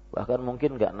 bahkan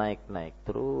mungkin nggak naik-naik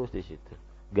terus di situ.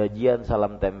 Gajian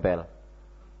salam tempel.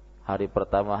 Hari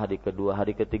pertama, hari kedua,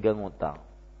 hari ketiga ngutang.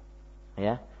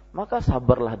 Ya, maka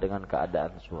sabarlah dengan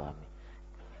keadaan suami.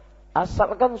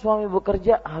 Asalkan suami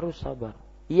bekerja harus sabar.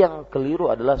 Yang keliru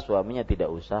adalah suaminya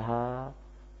tidak usaha,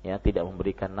 ya, tidak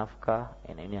memberikan nafkah.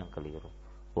 Ini yang keliru.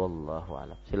 Wallahu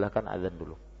a'lam. Silakan azan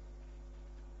dulu.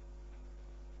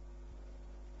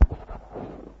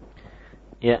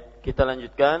 Ya, kita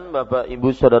lanjutkan Bapak Ibu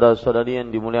saudara-saudari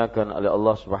yang dimuliakan oleh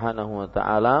Allah Subhanahu wa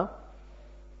taala.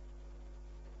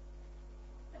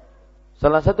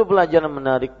 Salah satu pelajaran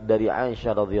menarik dari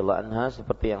Aisyah radhiyallahu anha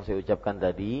seperti yang saya ucapkan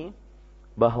tadi,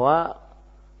 bahwa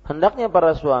hendaknya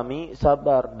para suami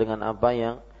sabar dengan apa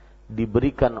yang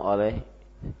diberikan oleh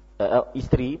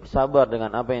istri, sabar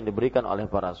dengan apa yang diberikan oleh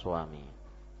para suami.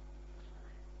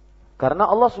 Karena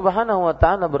Allah Subhanahu wa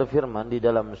taala berfirman di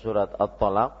dalam surat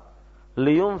At-Talaq,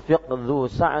 liyunfiq dzu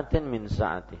sa'atin min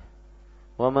sa'atihi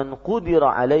wa man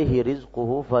qudira 'alaihi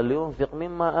rizquhu falyunfiq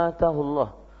mimma ataahu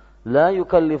Allah. La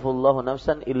yukallifullahu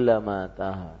nafsan illa ma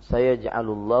ataaha.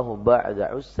 Sayaj'alullahu ba'da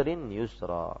usrin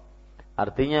yusra.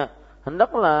 Artinya,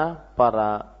 hendaklah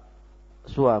para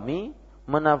suami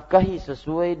menafkahi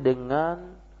sesuai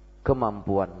dengan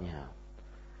kemampuannya.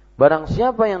 Barang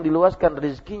siapa yang diluaskan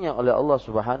rezekinya oleh Allah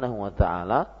Subhanahu wa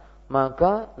taala,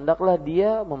 maka hendaklah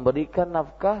dia memberikan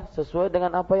nafkah sesuai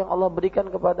dengan apa yang Allah berikan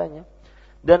kepadanya.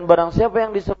 Dan barang siapa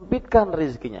yang disempitkan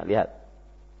rezekinya, lihat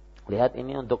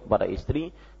ini untuk para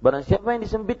istri, barang siapa yang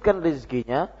disempitkan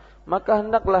rezekinya, maka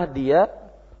hendaklah dia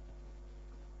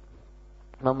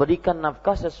memberikan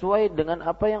nafkah sesuai dengan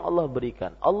apa yang Allah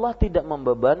berikan. Allah tidak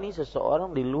membebani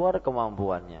seseorang di luar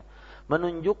kemampuannya.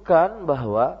 Menunjukkan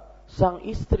bahwa sang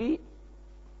istri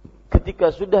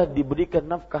ketika sudah diberikan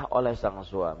nafkah oleh sang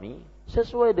suami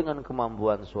sesuai dengan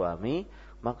kemampuan suami,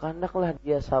 maka hendaklah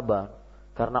dia sabar,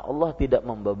 karena Allah tidak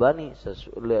membebani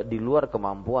di luar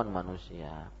kemampuan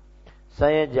manusia.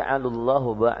 Saya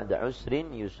ja'alullahu ba'da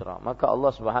usrin yusra. Maka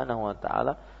Allah Subhanahu wa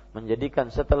taala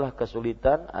menjadikan setelah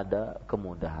kesulitan ada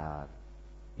kemudahan.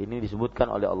 Ini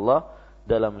disebutkan oleh Allah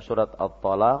dalam surat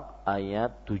At-Talaq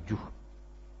ayat 7.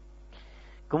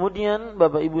 Kemudian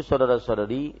Bapak Ibu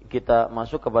saudara-saudari, kita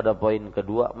masuk kepada poin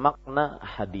kedua, makna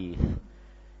hadis.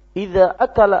 Idza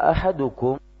akala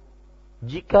ahadukum,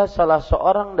 jika salah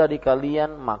seorang dari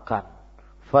kalian makan,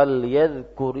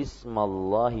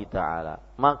 falyadhkurismallahi ta'ala,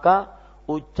 maka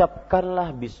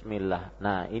ucapkanlah bismillah.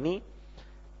 Nah, ini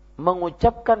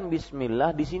mengucapkan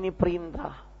bismillah di sini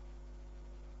perintah.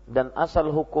 Dan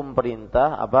asal hukum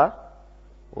perintah apa?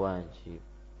 Wajib.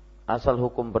 Asal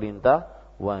hukum perintah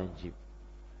wajib.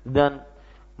 Dan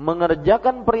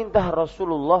mengerjakan perintah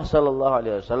Rasulullah sallallahu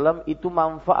alaihi wasallam itu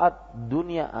manfaat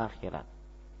dunia akhirat.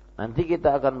 Nanti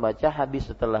kita akan baca hadis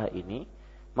setelah ini,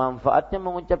 manfaatnya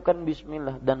mengucapkan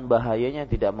bismillah dan bahayanya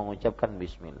tidak mengucapkan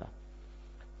bismillah.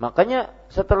 Makanya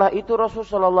setelah itu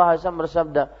Rasulullah sallallahu alaihi wasallam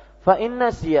bersabda, fa inna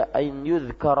siya an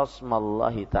yudhkara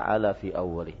smallahi ta'ala fi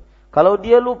awwalih. Kalau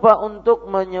dia lupa untuk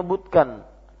menyebutkan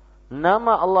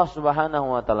nama Allah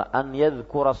Subhanahu wa taala, an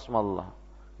yadhkura smallah,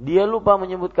 dia lupa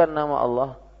menyebutkan nama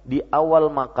Allah di awal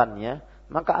makannya,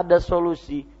 maka ada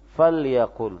solusi,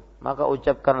 falyaqul, maka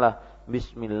ucapkanlah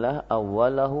bismillah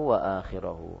awwalahu wa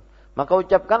akhirahu. Maka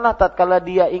ucapkanlah tatkala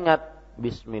dia ingat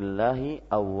bismillahi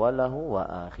awwalahu wa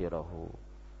akhirahu.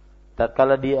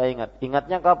 Tatkala dia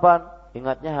ingatnya kapan?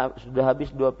 Ingatnya sudah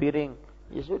habis 2 piring.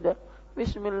 Ya sudah,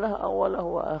 bismillah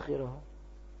awwalahu wa akhirahu.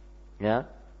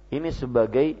 Ya, ini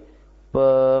sebagai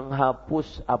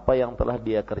penghapus apa yang telah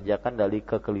dia kerjakan dari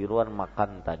kekeliruan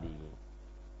makan tadi.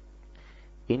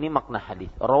 Ini makna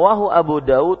hadis. Rawahu Abu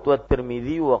Daud wa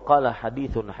Tirmidzi wa qala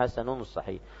haditsun hasanun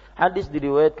sahih. Hadis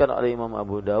diriwayatkan oleh Imam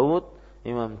Abu Daud,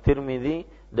 Imam Tirmidzi,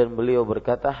 dan beliau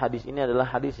berkata hadis ini adalah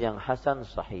hadis yang hasan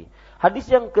sahih.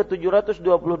 Hadis yang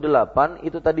ke-728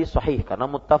 itu tadi sahih karena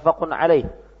muttafaqun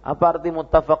alaih. Apa arti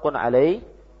muttafaqun alaih?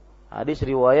 Hadis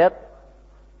riwayat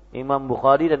Imam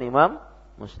Bukhari dan Imam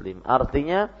Muslim.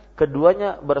 Artinya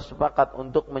keduanya bersepakat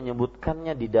untuk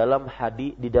menyebutkannya di dalam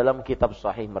hadis, di dalam kitab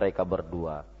sahih mereka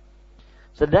berdua.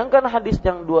 Sedangkan hadis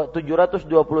yang 729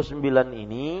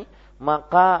 ini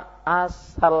maka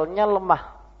asalnya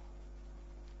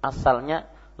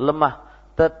lemah,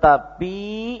 tetapi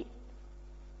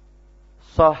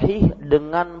sahih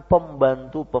dengan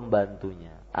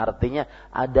pembantu-pembantunya. Artinya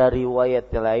ada riwayat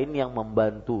lain yang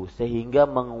membantu sehingga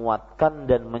menguatkan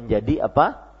dan menjadi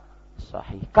apa?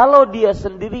 Sahih. Kalau dia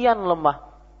sendirian lemah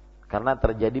karena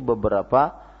terjadi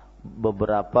beberapa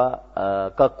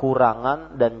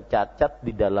kekurangan dan cacat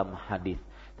di dalam hadis.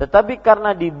 Tetapi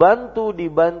karena dibantu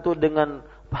dengan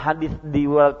hadis di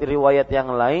riwayat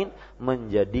yang lain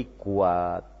menjadi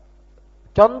kuat.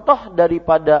 Contoh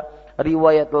daripada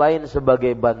riwayat lain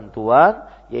sebagai bantuan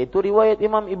yaitu riwayat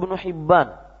Imam Ibnu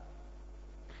Hibban.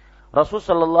 Rasul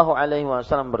sallallahu alaihi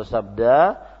wasallam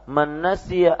bersabda, "Man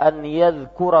nasiya an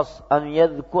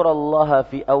yadhkurallaha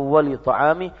fi awwali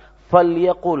ta'ami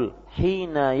falyaqul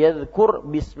hina yadhkur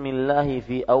bismillahi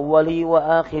fi awwali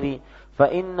wa akhiri fa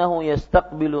innahu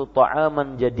yastaqbilu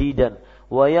ta'aman jadidan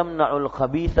wa yamna'ul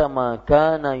khabitha ma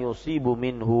kana yusibu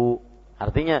minhu."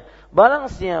 Artinya, barang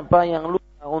siapa yang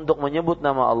lupa untuk menyebut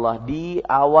nama Allah di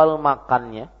awal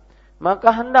makannya,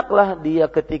 maka hendaklah dia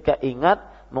ketika ingat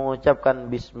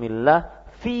mengucapkan bismillah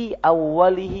fi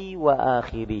awwalihi wa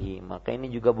akhirihi. Maka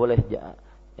ini juga boleh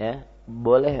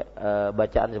boleh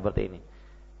bacaan seperti ini.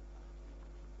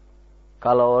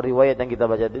 Kalau riwayat yang kita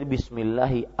baca tadi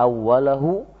bismillahi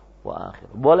awwalahu wa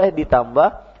akhir. Boleh ditambah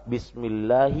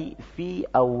bismillahi fi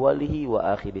awwalihi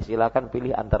wa akhiri. Silakan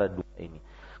pilih antara dua ini.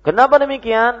 Kenapa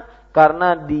demikian?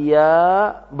 Karena dia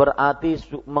berarti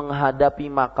menghadapi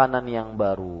makanan yang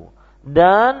baru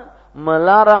dan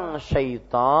melarang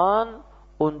syaitan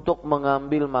untuk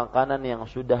mengambil makanan yang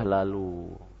sudah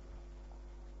lalu.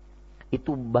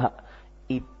 Itu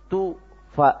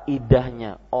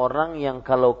faidahnya orang yang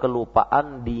kalau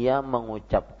kelupaan dia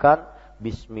mengucapkan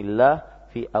bismillah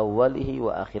fi awwalihi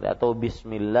wa akhir atau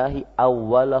bismillahi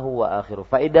awwalahu wa akhir.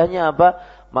 Faidahnya apa?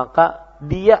 Maka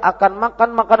dia akan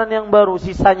makan makanan yang baru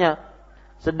sisanya.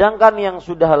 Sedangkan yang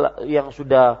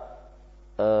sudah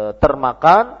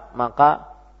termakan,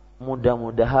 maka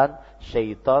mudah-mudahan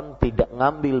syaitan tidak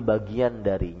ngambil bagian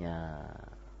darinya.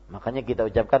 Makanya kita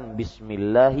ucapkan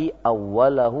bismillahi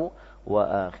awwalahu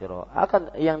wa akhiru.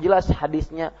 Akan yang jelas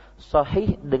hadisnya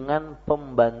sahih dengan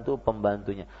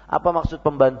pembantu-pembantunya. Apa maksud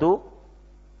pembantu?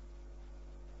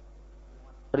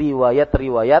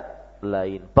 Riwayat-riwayat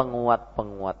lain,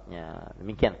 penguat-penguatnya.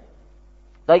 Demikian.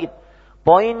 Baik.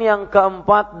 Poin yang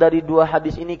keempat dari dua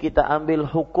hadis ini kita ambil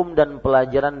hukum dan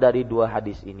pelajaran dari dua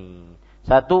hadis ini.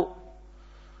 Satu,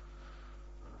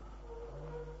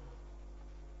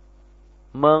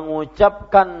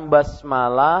 mengucapkan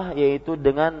basmalah yaitu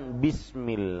dengan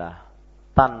bismillah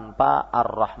tanpa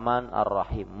ar-Rahman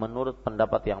ar-Rahim menurut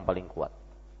pendapat yang paling kuat.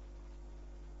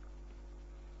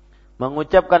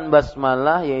 Mengucapkan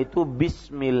basmalah yaitu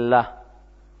bismillah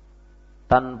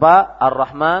tanpa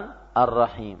ar-Rahman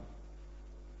ar-Rahim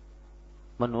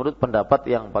menurut pendapat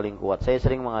yang paling kuat. Saya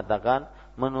sering mengatakan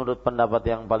menurut pendapat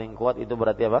yang paling kuat itu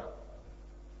berarti apa?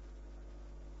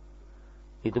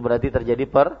 Itu berarti terjadi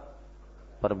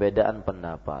perbedaan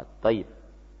pendapat. Taib.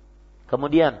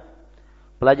 Kemudian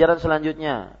pelajaran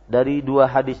selanjutnya dari dua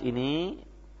hadis ini,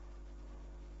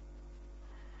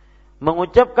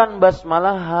 mengucapkan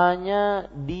basmalah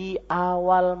hanya di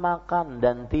awal makan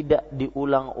dan tidak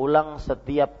diulang-ulang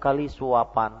setiap kali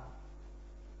suapan.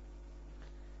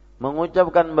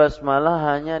 Mengucapkan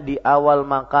basmalah hanya di awal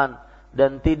makan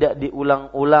dan tidak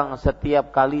diulang-ulang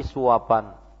setiap kali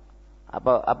suapan.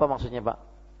 Apa maksudnya, Pak?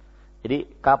 Jadi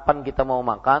kapan kita mau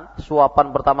makan,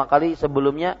 suapan pertama kali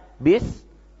sebelumnya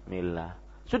bismillah.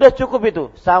 Sudah cukup itu.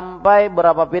 Sampai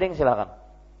berapa piring silakan.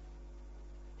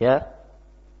 Ya.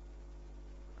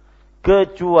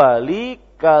 Kecuali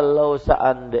kalau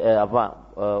seandainya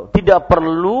tidak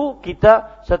perlu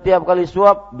kita setiap kali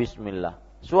suap bismillah.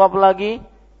 Suap lagi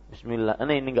bismillah.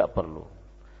 Ini enggak perlu.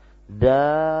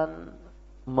 Dan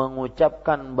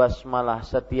mengucapkan basmalah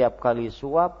setiap kali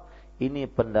suap, ini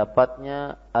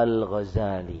pendapatnya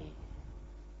Al-Ghazali.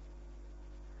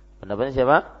 Pendapatnya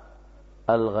siapa?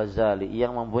 Al-Ghazali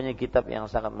yang mempunyai kitab yang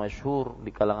sangat masyhur di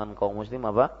kalangan kaum muslim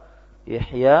apa?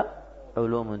 Ihya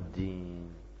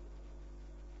Ulumuddin.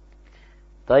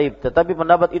 Tetapi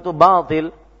pendapat itu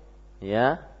batil,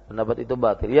 ya. Pendapat itu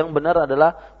batil. Yang benar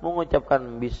adalah mengucapkan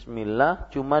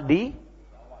bismillah cuma di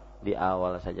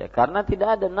awal saja. Karena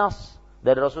tidak ada nas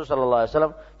dari Rasulullah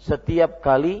SAW setiap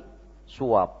kali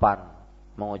suapan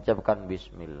mengucapkan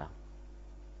bismillah.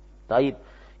 Taib.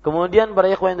 Kemudian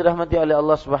para ikhwan yang dirahmati oleh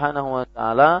Allah Subhanahu wa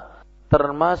taala,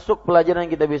 termasuk pelajaran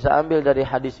yang kita bisa ambil dari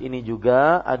hadis ini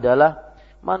juga adalah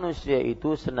manusia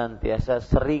itu senantiasa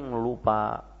sering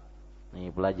lupa. Ini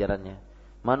pelajarannya.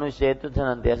 Manusia itu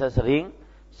senantiasa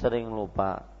sering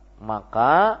lupa.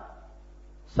 Maka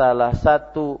salah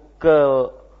satu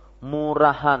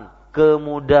kemurahan,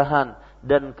 kemudahan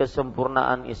dan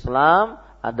kesempurnaan Islam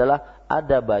adalah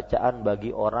ada bacaan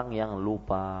bagi orang yang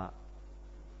lupa.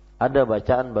 Ada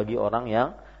bacaan bagi orang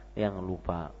yang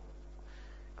lupa.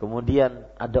 Kemudian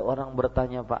ada orang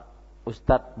bertanya, Pak,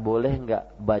 Ustadz, boleh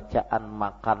enggak bacaan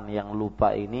makan yang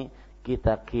lupa ini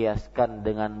kita kiaskan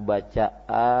dengan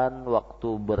bacaan waktu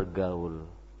bergaul,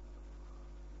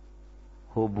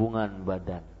 hubungan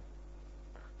badan?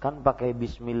 Kan pakai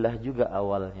bismillah juga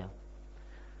awalnya.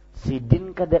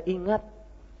 Sidin kada ingat.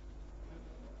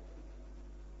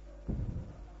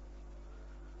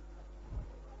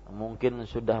 Mungkin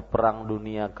sudah perang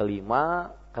dunia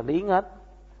kelima, kada ingat.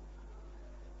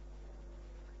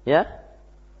 Ya?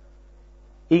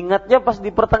 Ingatnya pas di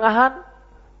pertengahan.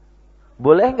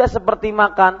 Boleh enggak seperti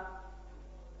makan?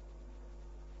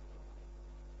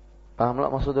 Paham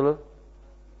lah maksud dulu?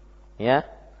 Ya.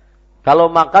 Kalau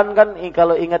makan kan,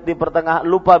 kalau ingat di pertengahan,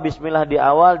 lupa bismillah di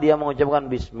awal, dia mengucapkan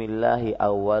bismillahi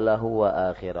awalahu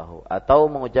wa akhirahu.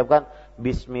 Atau mengucapkan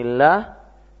bismillah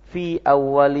fi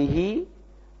awalihi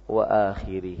wa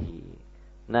akhirihi.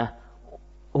 Nah,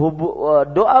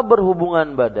 doa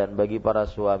berhubungan badan bagi para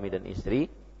suami dan istri.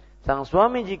 Sang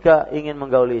suami jika ingin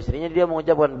menggauli istrinya, dia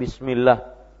mengucapkan bismillah,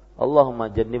 Allahumma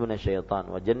jannibna syaitan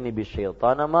wa jannibish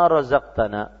syaitana ma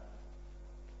razaqtana.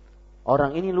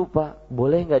 Orang ini lupa,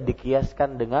 boleh enggak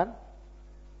dikiaskan dengan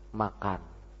makan?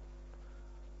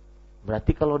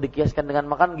 Berarti kalau dikiaskan dengan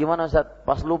makan gimana, Ustaz?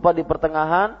 Pas lupa di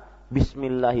pertengahan,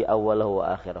 bismillahi awwalahu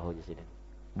wa akhirahu di sini.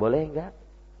 Boleh enggak?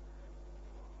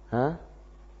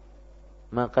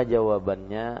 Maka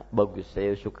jawabannya bagus,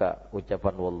 saya suka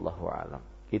ucapan wallahu alam.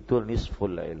 Itu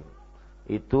nisful ilm.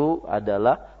 Itu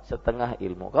adalah setengah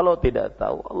ilmu. Kalau tidak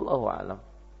tahu, Allahu alam.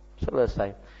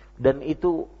 Selesai. Dan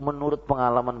itu menurut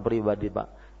pengalaman pribadi, Pak,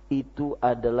 itu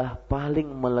adalah paling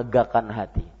melegakan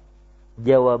hati.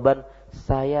 Jawaban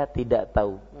saya tidak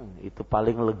tahu, itu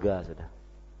paling lega sudah.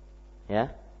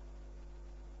 Ya.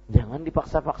 Jangan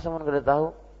dipaksa-paksa mun kada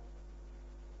tahu.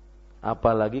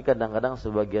 Apalagi kadang-kadang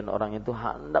sebagian orang itu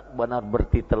hendak benar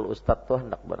bertitel ustaz tuh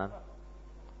hendak benar.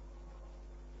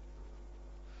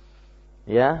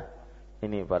 Ya,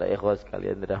 ini para ikhwah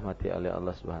sekalian dirahmati oleh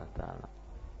Allah Subhanahu wa taala.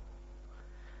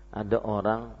 Ada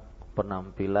orang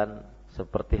penampilan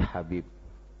seperti Habib.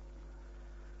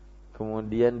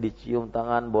 Kemudian dicium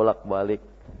tangan bolak-balik.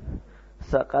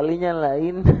 Sekalinya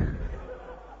lain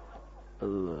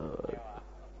Allah.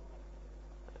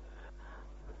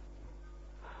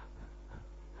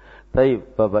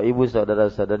 Baik, Bapak Ibu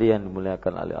saudara-saudari yang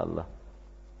dimuliakan oleh Allah.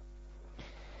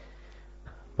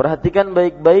 Perhatikan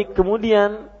baik-baik.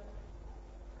 Kemudian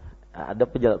ada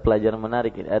pelajaran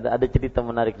menarik ini. Ada cerita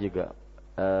menarik juga.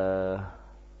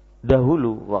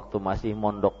 Dahulu waktu masih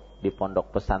mondok di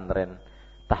pondok pesantren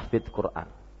tahfidz Quran,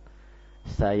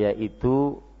 saya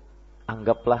itu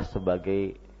anggaplah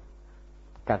sebagai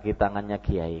kaki tangannya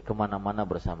kiai, kemana-mana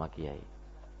bersama kiai.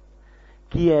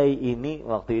 Kiai ini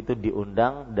waktu itu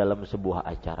diundang dalam sebuah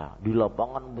acara di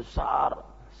lapangan besar,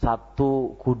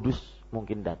 satu kudus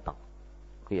mungkin datang.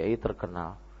 Kiai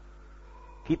terkenal.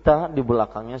 Kita di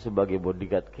belakangnya sebagai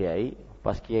bodyguard kiai.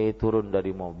 Pas kiai turun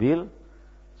dari mobil,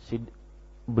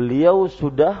 beliau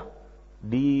sudah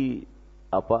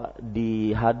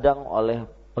dihadang oleh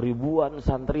ribuan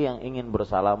santri yang ingin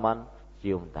bersalaman,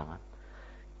 cium tangan.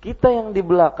 Kita yang di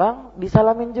belakang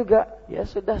disalamin juga. Ya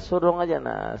sudah, suruh aja.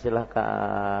 Nah,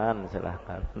 silahkan.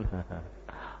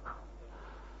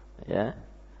 Ya.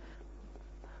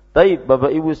 Baik,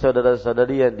 Bapak Ibu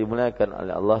saudara-saudari yang dimuliakan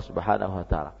oleh Allah Subhanahu wa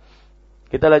taala.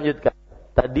 Kita lanjutkan.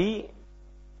 Tadi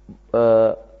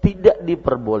tidak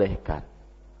diperbolehkan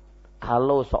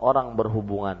kalau seorang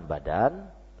berhubungan badan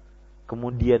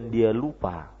kemudian dia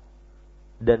lupa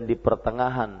dan di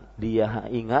pertengahan dia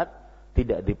ingat,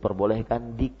 tidak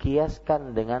diperbolehkan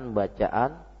dikiaskan dengan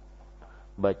bacaan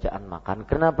makan.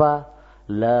 Kenapa?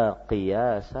 La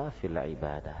qiyasa fil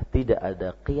ibadah. Tidak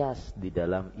ada qiyas di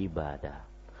dalam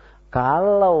ibadah.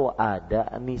 Kalau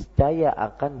ada, niscaya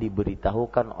akan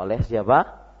diberitahukan oleh siapa?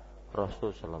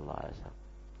 Rasul sallallahu alaihi wasallam.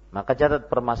 Maka catat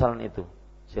permasalahan itu.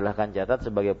 Silahkan catat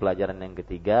sebagai pelajaran yang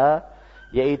ketiga,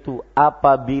 yaitu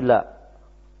apabila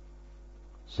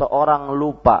seorang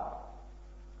lupa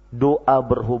doa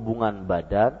berhubungan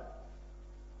badan,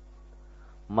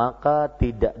 maka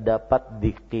tidak dapat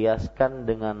dikiaskan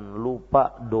dengan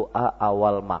lupa doa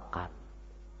awal makan.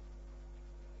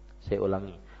 Saya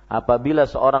ulangi. Apabila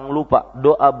seorang lupa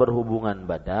doa berhubungan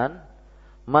badan,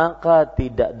 maka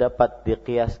tidak dapat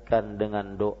dikiaskan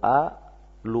dengan doa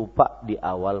lupa di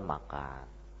awal makan.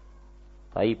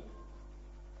 Baik.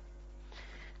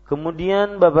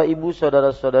 Kemudian Bapak Ibu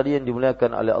saudara-saudari yang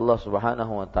dimuliakan oleh Allah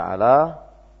Subhanahu wa taala,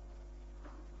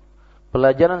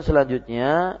 pelajaran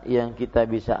selanjutnya yang kita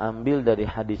bisa ambil dari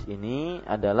hadis ini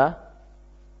adalah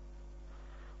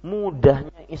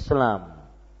mudahnya Islam.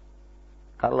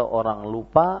 Kalau orang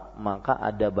lupa, maka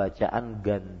ada bacaan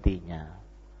gantinya.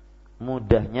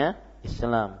 Mudahnya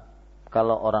Islam.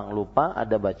 Kalau orang lupa,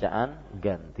 ada bacaan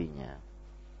gantinya.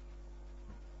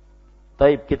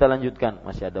 Baik, kita lanjutkan.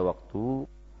 Masih ada waktu.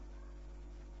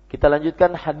 Kita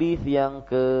lanjutkan hadis yang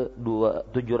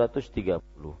ke-730.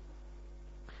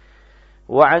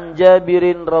 Wa an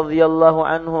Jabirin radhiyallahu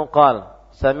anhu qala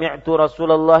sami'tu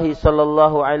Rasulullah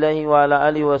sallallahu alaihi wa ala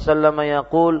alihi wasallam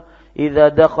yaqul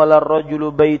idza dakhala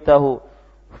ar-rajulu baitahu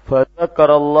fa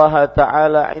dzakara Allah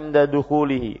ta'ala 'inda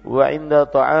dukhulihi wa 'inda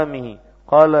ta'amihi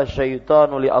qala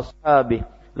syaitanu li ashabihi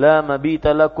la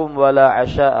mabita lakum wa la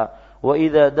 'asha'a wa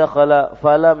idza dakhala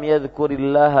falam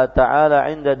yadhkurillaha ta'ala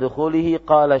 'inda dukhulihi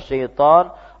qala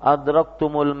syaitan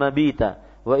adraktumul mabita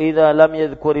wa idza lam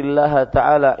yadhkurillaha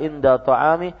ta'ala 'inda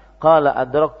ta'ami qala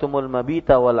adraktumul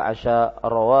mabita wal 'asha.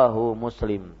 Rawahu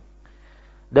Muslim.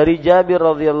 Dari Jabir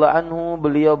radhiyallahu anhu,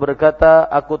 beliau berkata,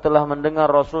 aku telah mendengar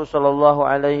Rasul sallallahu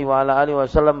alaihi wa ala alihi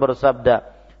wasallam bersabda,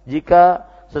 jika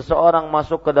seseorang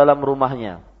masuk ke dalam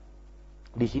rumahnya,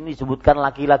 di sini disebutkan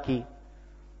laki-laki.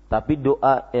 Tapi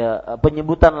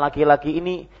penyebutan laki-laki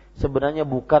ini sebenarnya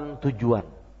bukan tujuan.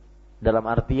 Dalam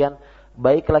artian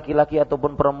baik laki-laki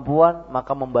ataupun perempuan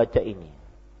maka membaca ini.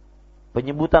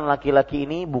 Penyebutan laki-laki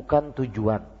ini bukan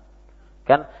tujuan.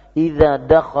 Kan idza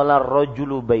dakhala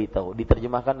ar-rajulu baitahu,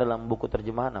 diterjemahkan dalam buku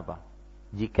terjemahan apa?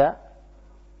 Jika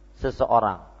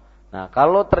seseorang. Nah,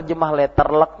 kalau terjemah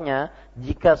letterlocknya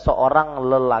jika seorang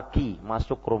lelaki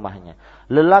masuk rumahnya.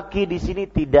 Lelaki di sini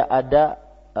tidak ada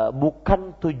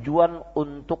bukan tujuan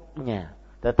untuknya,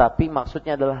 tetapi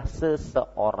maksudnya adalah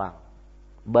seseorang,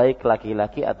 baik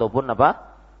laki-laki ataupun apa?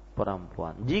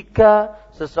 Perempuan. Jika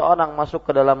seseorang masuk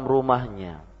ke dalam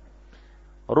rumahnya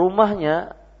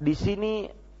di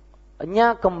sini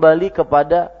nya kembali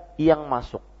kepada yang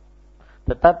masuk,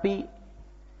 tetapi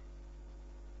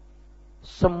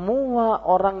semua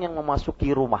orang yang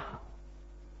memasuki rumah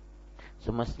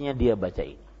semestinya dia baca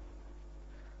ini.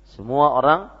 Semua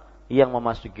orang yang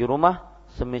memasuki rumah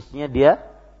semestinya dia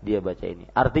baca ini.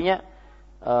 Artinya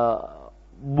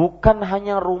bukan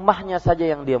hanya rumahnya saja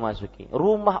yang dia masuki.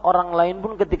 Rumah orang lain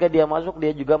pun ketika dia masuk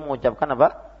dia juga mengucapkan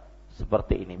apa?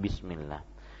 Seperti ini, bismillah.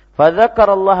 Fa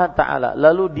dzakarallaha ta'ala,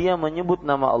 lalu dia menyebut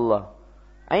nama Allah.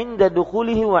 Inda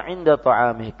dukhulihi wa inda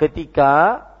ta'amihi,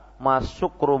 ketika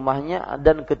masuk rumahnya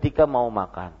dan ketika mau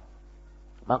makan.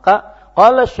 Maka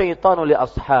qala syaitanu li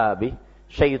ashabi,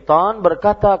 syaitan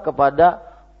berkata kepada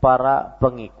para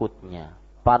pengikutnya,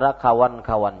 para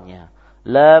kawan-kawannya,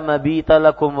 la mabita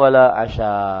lakum wala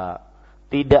asya,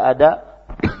 tidak ada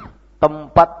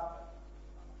tempat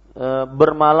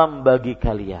bermalam bagi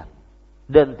kalian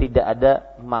dan tidak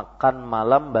ada makan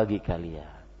malam bagi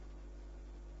kalian.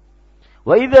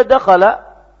 Wa idza dakhala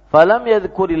falam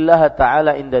yadhkurillaha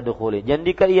ta'ala inda dukhuli, dan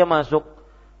jika ia masuk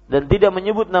dan tidak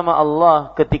menyebut nama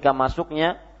Allah ketika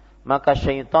masuknya, maka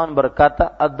syaitan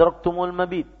berkata adraktumul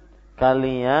mabit,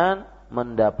 kalian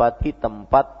mendapati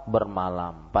tempat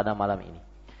bermalam pada malam ini.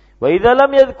 Wa idza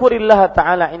lam yadhkurillaha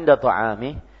ta'ala 'inda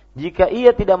ta'amih, jika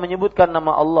ia tidak menyebutkan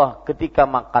nama Allah ketika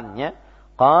makannya,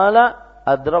 qala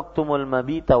adraktumul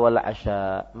mabita wal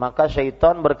asya. Maka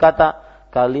syaitan berkata,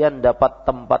 kalian dapat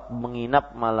tempat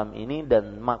menginap malam ini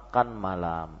dan makan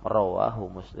malam. Rawahu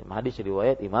Muslim. Hadis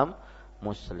riwayat Imam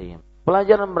Muslim.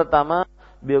 Pelajaran pertama,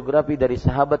 biografi dari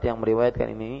sahabat yang meriwayatkan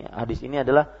ini, hadis ini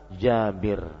adalah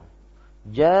Jabir.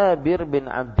 Jabir bin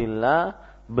Abdullah,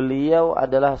 beliau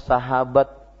adalah sahabat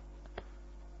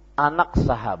anak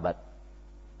sahabat.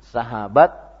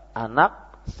 Sahabat anak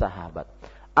sahabat.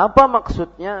 Apa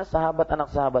maksudnya sahabat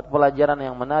anak sahabat? Pelajaran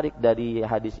yang menarik dari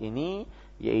hadis ini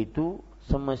yaitu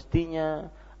semestinya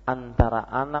antara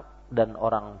anak dan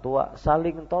orang tua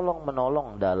saling tolong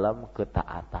menolong dalam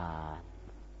ketaatan.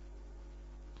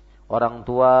 Orang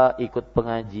tua ikut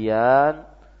pengajian,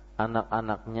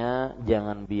 anak-anaknya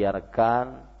jangan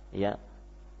biarkan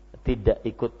tidak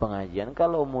ikut pengajian.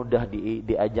 Kalau mudah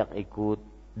diajak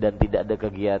ikut dan tidak ada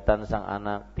kegiatan sang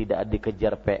anak, tidak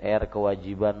dikejar PR,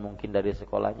 kewajiban mungkin dari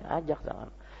sekolahnya, ajak sang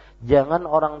anak. Jangan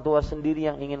orang tua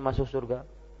sendiri yang ingin masuk surga.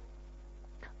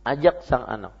 Ajak sang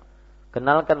anak.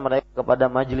 Kenalkan mereka kepada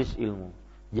majelis ilmu.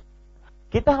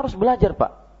 Kita harus belajar,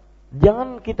 Pak.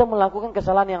 Jangan kita melakukan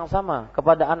kesalahan yang sama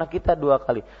kepada anak kita 2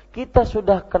 kali. Kita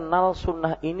sudah kenal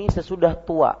sunnah ini sesudah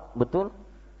tua, betul?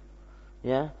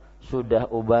 Ya, sudah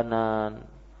ubanan,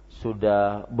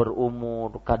 sudah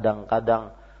berumur,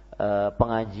 kadang-kadang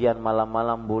pengajian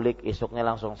malam-malam bulik, esoknya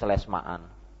langsung selesmaan.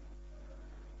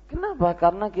 Kenapa?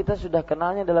 Karena kita sudah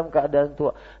kenalnya dalam keadaan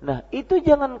tua. Nah, itu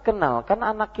jangan kenalkan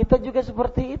anak kita juga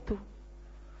seperti itu.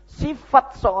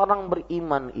 Sifat seorang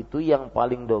beriman itu yang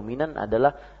paling dominan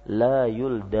adalah la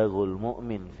yuldagul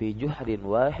mu'min fi juhrin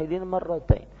wahidin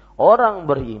marratain. Orang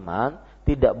beriman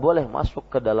tidak boleh masuk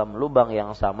ke dalam lubang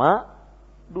yang sama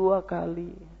 2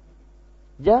 kali.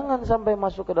 Jangan sampai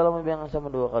masuk ke dalam lubang yang sama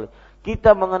 2 kali.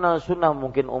 Kita mengenal sunnah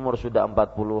mungkin umur sudah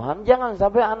 40-an, jangan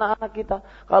sampai anak-anak kita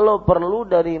kalau perlu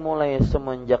dari mulai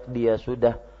semenjak dia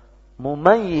sudah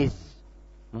mumayyiz.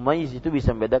 Mumayyiz itu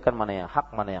bisa membedakan mana yang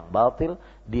hak, mana yang batil.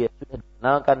 Dia sudah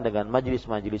dikenalkan dengan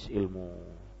majelis-majelis ilmu.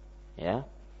 Ya.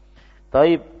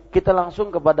 Taib, kita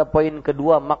langsung kepada poin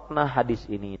kedua makna hadis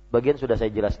ini. Bagian sudah saya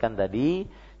jelaskan tadi.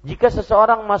 Jika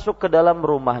seseorang masuk ke dalam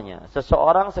rumahnya,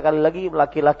 seseorang sekali lagi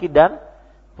laki-laki dan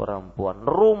perempuan.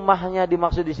 Rumahnya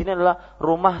dimaksud di sini adalah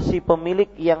rumah si pemilik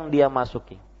yang dia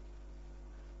masuki.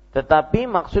 Tetapi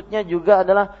maksudnya juga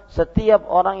adalah setiap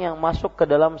orang yang masuk ke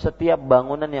dalam setiap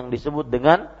bangunan yang disebut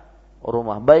dengan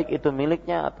rumah, baik itu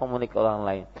miliknya atau milik orang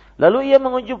lain. Lalu ia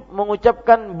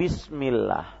mengucapkan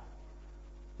bismillah,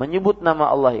 menyebut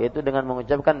nama Allah, yaitu dengan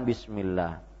mengucapkan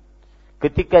bismillah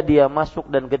ketika dia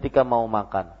masuk dan ketika mau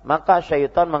makan. Maka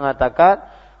syaitan mengatakan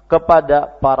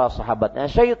kepada para sahabatnya,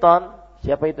 syaitan,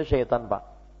 siapa itu syaitan, Pak?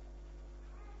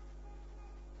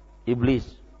 Iblis,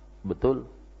 betul.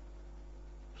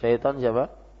 Syaitan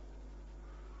siapa?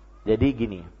 Jadi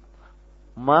gini,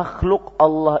 makhluk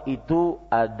Allah itu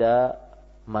ada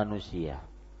manusia,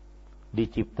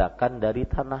 diciptakan dari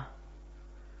tanah.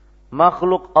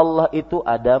 Makhluk Allah itu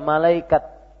ada malaikat,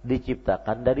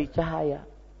 diciptakan dari cahaya.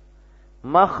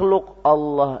 Makhluk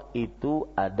Allah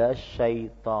itu ada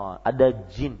syaitan, ada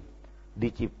jin,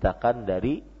 diciptakan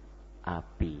dari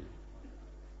api.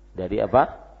 Dari apa?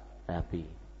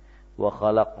 Api. Wa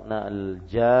khalaqnal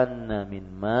janna min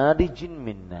marijin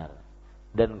min nar.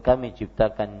 Dan kami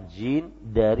ciptakan jin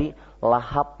dari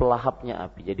lahap-lahapnya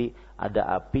api. Jadi ada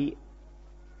api,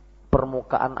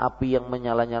 permukaan api yang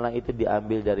menyala-nyala itu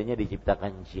diambil darinya,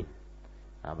 diciptakan jin.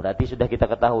 Nah, berarti sudah kita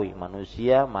ketahui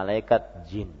manusia, malaikat,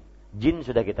 jin. Jin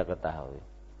sudah kita ketahui.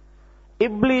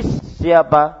 Iblis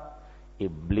siapa?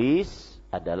 Iblis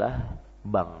adalah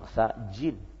bangsa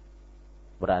jin.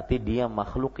 Berarti dia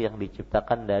makhluk yang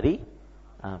diciptakan dari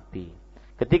api.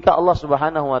 Ketika Allah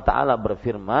Subhanahu wa taala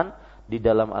berfirman di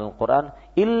dalam Al-Qur'an,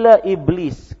 illa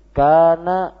iblis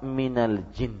kana minal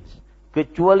jin.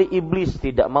 Kecuali iblis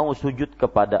tidak mau sujud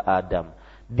kepada Adam.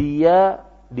 Dia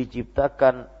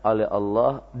diciptakan oleh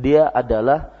Allah, dia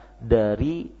adalah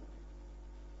dari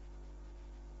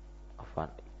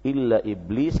illa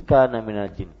iblis kana minal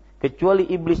jin. Kecuali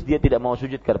iblis, dia tidak mau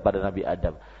sujud kepada Nabi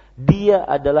Adam. Dia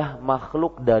adalah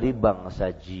makhluk dari bangsa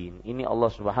jin. Ini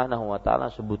Allah Subhanahu wa taala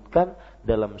sebutkan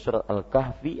dalam surat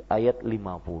Al-Kahfi ayat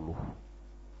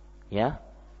 50. Ya.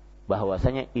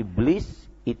 Bahwasanya iblis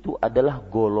itu adalah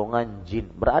golongan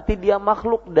jin. Berarti dia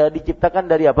makhluk diciptakan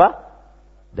dari apa?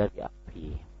 Dari api.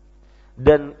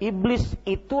 Dan iblis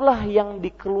itulah yang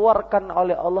dikeluarkan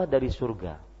oleh Allah dari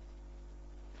surga.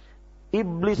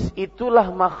 Iblis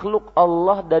itulah makhluk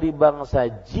Allah dari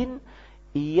bangsa jin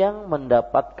yang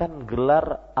mendapatkan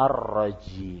gelar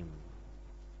ar-rajim.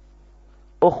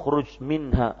 Ukhruj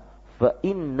minha fa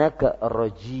innaka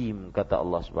rajim, kata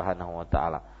Allah Subhanahu wa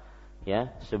taala.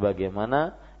 Ya,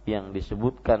 sebagaimana yang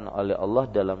disebutkan oleh Allah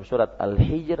dalam surat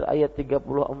Al-Hijr ayat 34,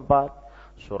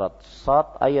 surat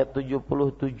Sad ayat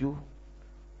 77,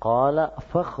 qala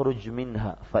fakhruj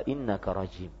minha fa innaka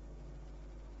rajim.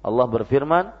 Allah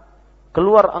berfirman,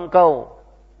 keluar engkau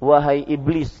wahai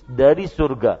iblis dari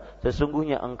surga,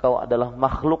 sesungguhnya engkau adalah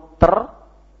makhluk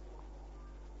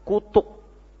terkutuk.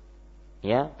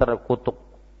 Ya, terkutuk.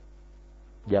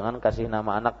 Jangan kasih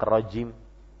nama anak rajim.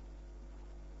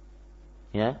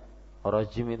 Ya,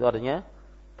 rajim itu artinya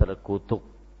terkutuk.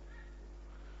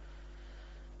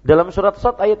 Dalam surat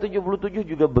Sad ayat 77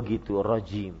 juga begitu,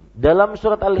 rajim. Dalam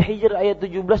surat Al-Hijr ayat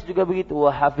 17 juga begitu, wa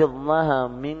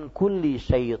hafidnaha min kulli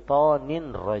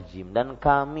syaitanin rajim, dan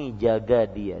kami jaga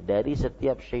dia dari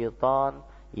setiap syaitan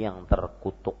yang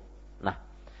terkutuk. Nah,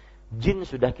 jin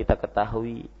sudah kita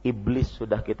ketahui, iblis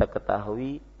sudah kita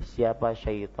ketahui. Siapa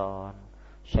syaitan?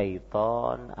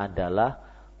 Syaitan adalah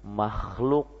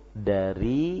makhluk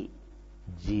dari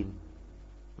jin,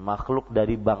 makhluk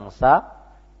dari bangsa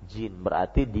jin.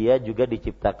 Berarti dia juga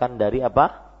diciptakan dari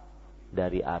apa?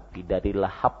 Dari api, dari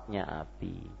lahapnya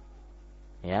api.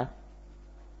 Ya.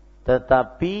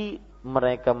 Tetapi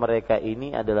mereka-mereka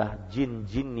ini adalah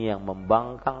jin-jin yang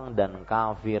membangkang dan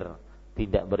kafir,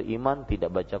 tidak beriman,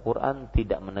 tidak baca Quran,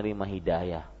 tidak menerima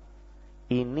hidayah.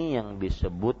 Ini yang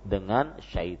disebut dengan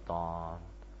syaitan.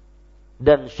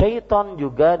 Dan syaitan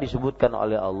juga disebutkan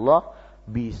oleh Allah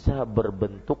bisa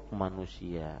berbentuk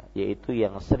manusia, yaitu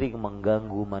yang sering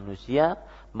mengganggu manusia,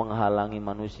 menghalangi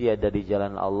manusia dari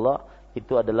jalan Allah,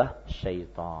 itu adalah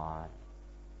syaitan.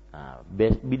 Nah,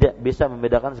 bisa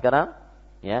membedakan sekarang,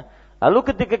 ya.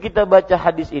 Lalu ketika kita baca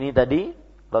hadis ini tadi,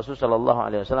 Rasulullah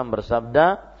SAW bersabda,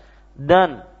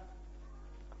 dan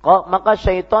maka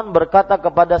syaitan berkata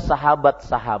kepada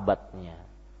sahabat-sahabatnya.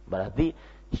 Berarti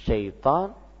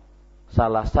syaitan,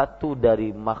 salah satu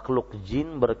dari makhluk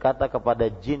jin, berkata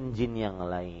kepada jin-jin yang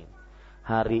lain,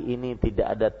 hari ini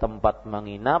tidak ada tempat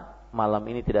menginap, malam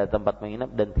ini tidak ada tempat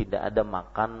menginap, dan tidak ada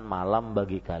makan malam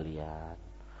bagi kalian.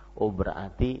 Oh,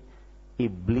 berarti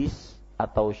iblis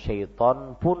atau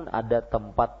syaitan pun ada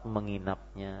tempat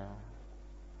menginapnya.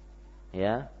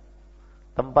 Ya,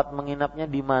 tempat menginapnya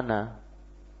di mana?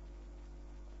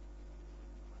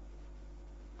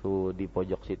 Tuh di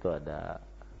pojok situ ada.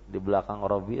 Di belakang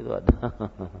Robi itu ada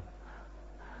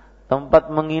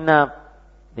tempat menginap,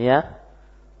 ya.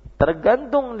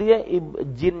 Tergantung dia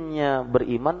jinnya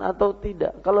beriman atau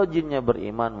tidak. Kalau jinnya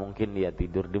beriman, mungkin dia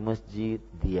tidur di masjid,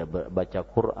 dia baca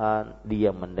Quran,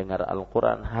 dia mendengar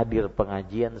Al-Quran, hadir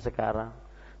pengajian sekarang.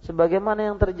 Sebagaimana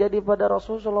yang terjadi pada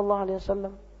Rasulullah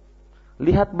SAW.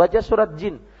 Lihat, baca surat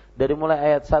jin dari mulai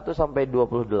ayat 1 sampai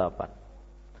 28.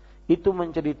 Itu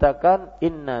menceritakan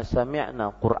inna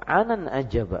sami'na Qur'anan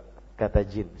ajaba, kata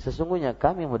jin, sesungguhnya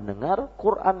kami mendengar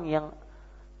Quran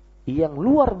yang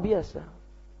luar biasa.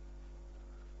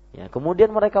 Ya,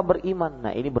 kemudian mereka beriman.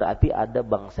 Nah, ini berarti ada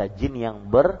bangsa jin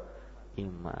yang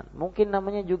beriman. Mungkin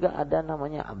namanya juga ada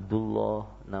namanya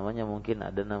Abdullah, namanya mungkin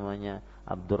ada namanya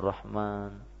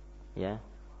Abdurrahman, ya.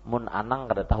 Mun anang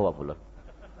kada tahu belum.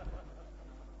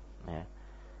 Ya.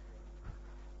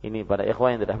 Ini para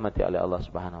ikhwan yang dirahmati oleh Allah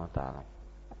Subhanahu wa taala.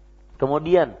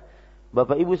 Kemudian,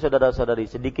 Bapak Ibu saudara-saudari,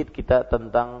 sedikit kita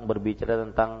berbicara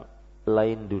tentang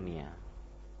lain dunia.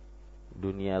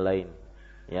 Dunia lain,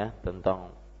 ya,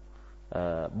 tentang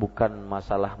bukan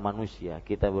masalah manusia.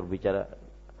 Kita berbicara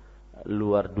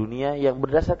luar dunia yang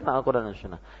berdasarkan Al-Qur'an dan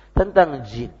Sunnah. Tentang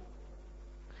jin.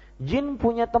 Jin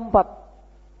punya tempat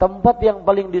yang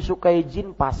paling disukai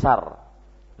jin, pasar.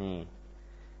 Nih,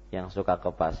 yang suka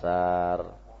ke pasar,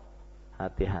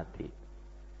 hati-hati.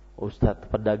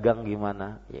 Ustadz, pedagang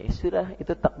gimana? Ya sudah,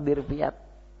 itu takdir fiat.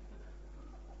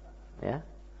 Ya.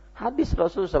 Hadis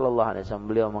Rasul sallallahu alaihi wasallam,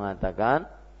 beliau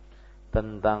mengatakan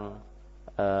tentang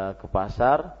ke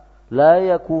pasar, la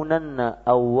yakunanna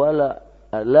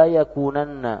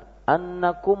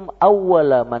annakum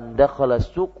awwala man dakhala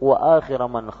suq wa akhira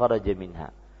man kharaja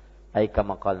minha. Ai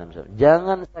kama qala Nabi.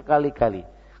 Jangan sekali-kali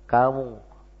kamu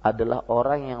adalah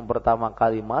orang yang pertama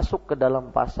kali masuk ke dalam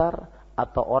pasar,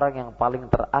 atau orang yang paling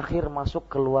terakhir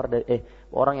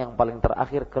orang yang paling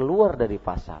terakhir keluar dari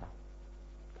pasar.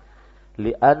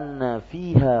 Li'anna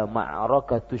fiha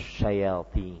ma'rakatus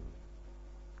syayatin.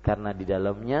 Karena di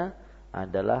dalamnya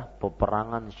adalah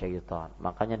peperangan syaitan.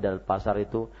 Makanya dalam pasar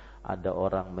itu ada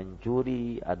orang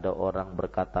mencuri, ada orang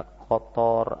berkata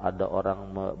kotor, ada orang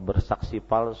bersaksi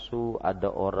palsu, ada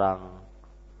orang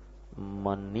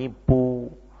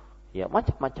menipu, ya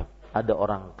macam-macam. Ada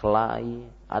orang kelahi,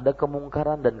 ada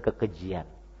kemungkaran dan kekejian.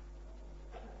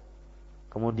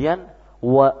 Kemudian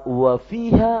wa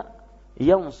fiha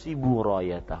yansibu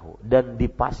rayatahu, dan di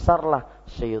pasarlah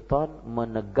syaitan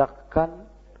menegakkan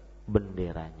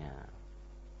benderanya.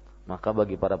 Maka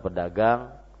bagi para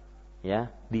pedagang ya,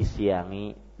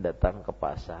 disiangi datang ke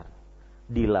pasar,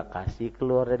 dilakasi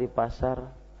keluar dari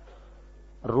pasar,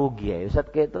 rugi ya Ustaz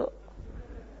kayak itu.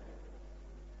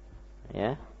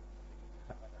 Ya.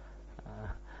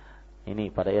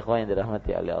 Ini para ikhwan yang dirahmati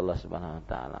oleh Allah Subhanahu wa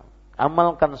taala.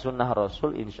 Amalkan sunnah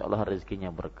Rasul, insyaallah rezekinya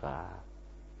berkah.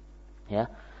 Ya.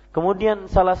 Kemudian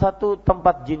salah satu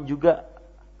tempat jin juga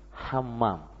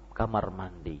hammam, kamar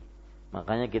mandi.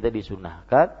 Makanya kita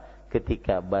disunahkan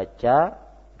ketika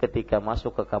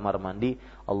masuk ke kamar mandi,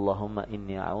 Allahumma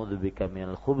inni a'udzubika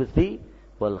minal khubuthi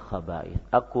wal khaba'ith.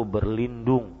 Aku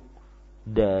berlindung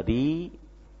dari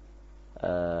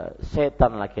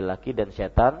setan laki-laki dan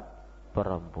setan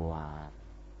perempuan.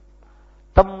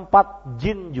 Tempat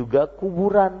jin juga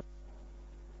kuburan.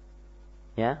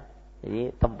 Ya. Jadi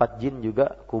tempat jin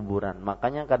juga kuburan.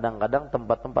 Makanya kadang-kadang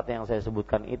tempat-tempat yang saya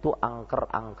sebutkan itu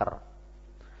angker-angker.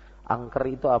 Angker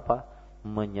itu apa?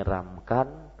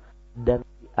 Menyeramkan dan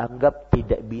dianggap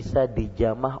tidak bisa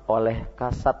dijamah oleh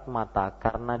kasat mata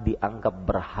karena dianggap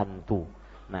berhantu.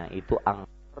 Nah, itu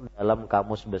angker dalam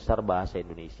Kamus Besar Bahasa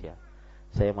Indonesia.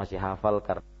 Saya masih hafal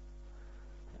karena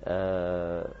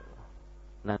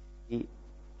nanti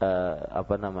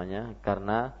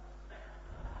karena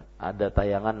ada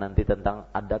tayangan nanti tentang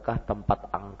adakah tempat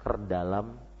angker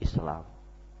dalam Islam.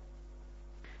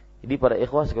 Jadi para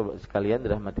ikhwah sekalian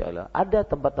dirahmati Allah, ada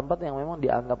tempat-tempat yang memang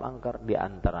dianggap angker, di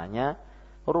antaranya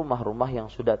rumah-rumah yang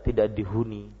sudah tidak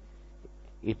dihuni.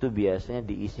 Itu biasanya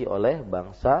diisi oleh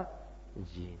bangsa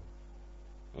jin.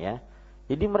 Ya.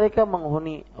 Jadi mereka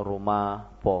menghuni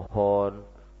rumah, pohon,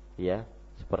 ya,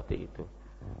 seperti itu.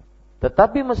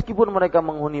 Tetapi meskipun mereka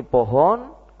menghuni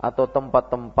pohon atau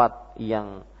tempat-tempat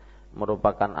yang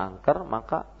merupakan angker,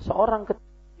 maka seorang ketika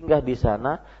singgah di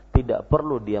sana tidak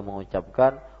perlu dia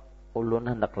mengucapkan ulun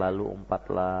hendak lalu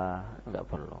umpatlah, enggak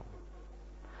perlu.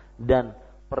 Dan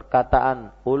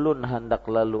perkataan ulun hendak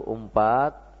lalu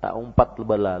umpat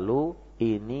berlalu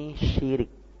ini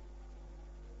syirik.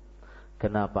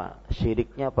 Kenapa?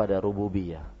 Syiriknya pada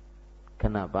rububiyah.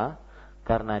 Kenapa?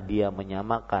 Karena dia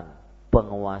menyamakan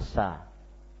penguasa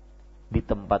di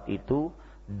tempat itu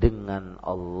dengan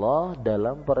Allah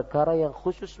dalam perkara yang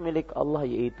khusus milik Allah,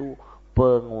 yaitu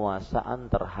penguasaan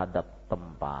terhadap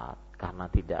tempat. Karena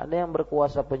tidak ada yang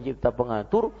berkuasa pencipta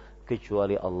pengatur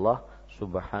kecuali Allah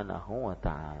Subhanahu wa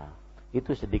ta'ala.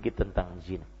 Itu sedikit tentang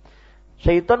jin.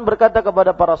 Syaitan berkata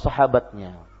kepada para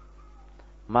sahabatnya,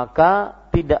 maka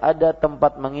tidak ada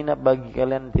tempat menginap bagi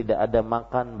kalian, tidak ada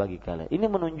makan bagi kalian. Ini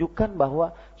menunjukkan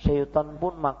bahwa syaitan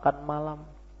pun makan malam.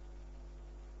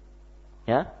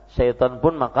 Ya, syaitan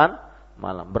pun makan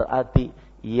malam. Berarti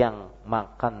yang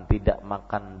makan tidak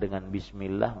makan dengan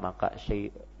bismillah, maka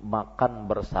makan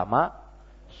bersama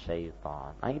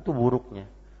syaitan. Nah, itu buruknya.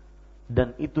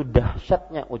 Dan itu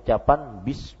dahsyatnya ucapan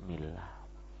bismillah.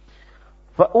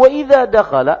 Wa idza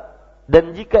dakhala,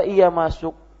 dan jika ia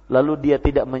masuk lalu dia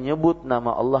tidak menyebut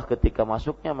nama Allah ketika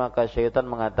masuknya, maka syaitan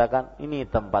mengatakan, ini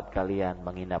tempat kalian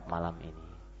menginap malam ini.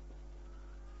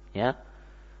 Ya.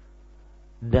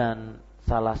 Dan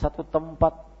salah satu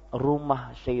tempat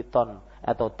rumah syaitan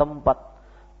atau tempat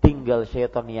tinggal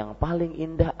syaitan yang paling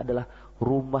indah adalah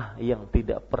rumah yang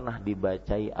tidak pernah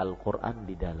dibacai Al-Quran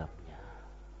di dalamnya.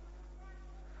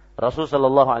 Rasul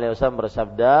sallallahu alaihi wasallam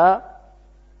bersabda,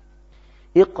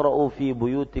 "Iqra'u fi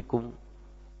buyutikum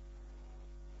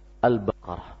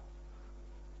Al-Baqarah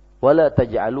wala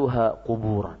taj'aluha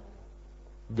quburan."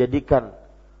 Jadikan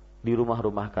di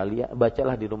rumah-rumah kalian,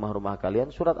 bacalah di rumah-rumah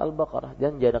kalian surat Al-Baqarah,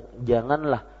 dan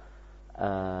janganlah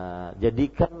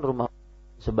jadikan rumah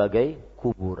sebagai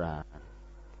kuburan.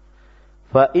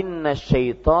 Fa inna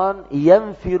syaitan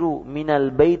yanfiru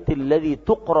minal baitil ladzi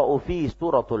tuqra'u fi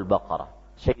suratul Baqarah.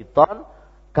 Syaitan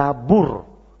kabur,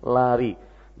 lari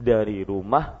dari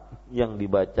rumah yang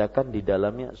dibacakan di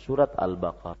dalamnya surat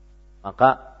Al-Baqarah. Maka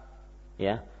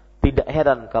ya, tidak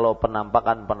heran kalau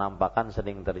penampakan-penampakan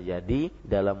sering terjadi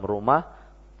dalam rumah,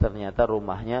 ternyata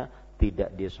rumahnya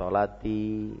tidak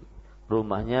disolati,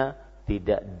 rumahnya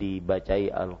tidak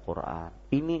dibacai Al-Quran.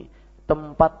 Ini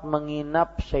tempat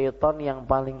menginap syaitan yang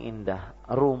paling indah,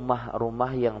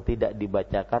 rumah-rumah yang tidak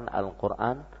dibacakan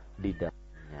Al-Quran di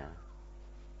dalamnya.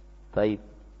 Baik.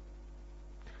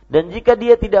 Dan jika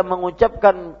dia tidak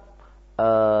mengucapkan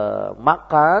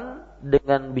makan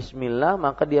dengan bismillah,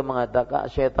 maka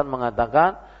syaitan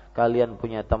mengatakan kalian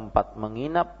punya tempat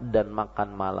menginap dan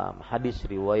makan malam. Hadis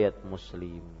riwayat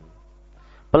Muslim.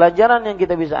 Pelajaran yang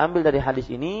kita bisa ambil dari hadis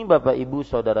ini, Bapak Ibu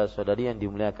saudara-saudari yang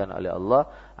dimuliakan oleh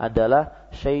Allah, adalah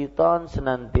syaitan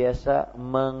senantiasa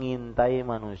mengintai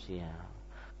manusia.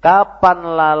 Kapan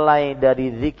lalai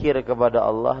dari zikir kepada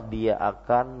Allah, dia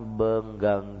akan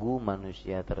mengganggu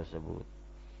manusia tersebut.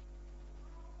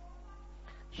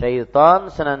 Syaitan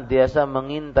senantiasa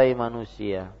mengintai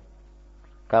manusia.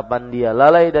 Kapan dia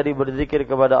lalai dari berzikir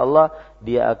kepada Allah,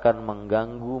 dia akan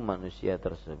mengganggu manusia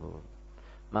tersebut.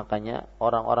 Makanya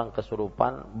orang-orang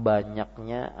kesurupan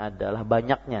banyaknya,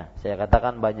 saya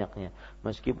katakan banyaknya.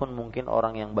 Meskipun mungkin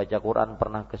orang yang baca Quran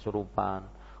pernah kesurupan,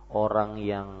 orang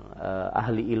yang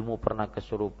ahli ilmu pernah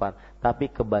kesurupan,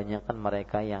 tapi kebanyakan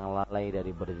mereka yang lalai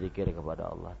dari berzikir kepada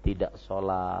Allah, tidak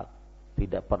sholat,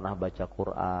 tidak pernah baca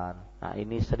Quran. Nah,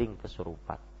 ini sering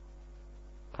kesurupan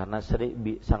karena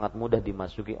sangat mudah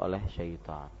dimasuki oleh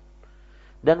syaitan.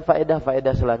 Dan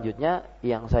faedah-faedah selanjutnya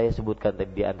yang saya sebutkan tadi,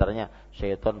 di antaranya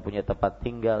syaitan punya tempat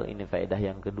tinggal, ini faedah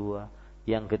yang kedua.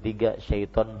 Yang ketiga,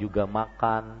 syaitan juga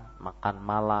makan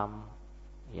malam,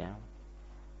 ya.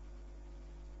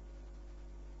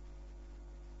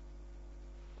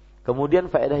 Kemudian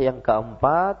faedah yang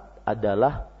keempat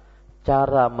adalah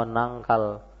cara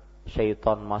menangkal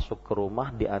syaitan masuk ke rumah,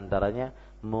 di antaranya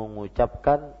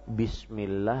mengucapkan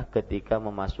bismillah ketika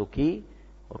memasuki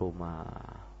rumah.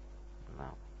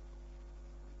 Nah,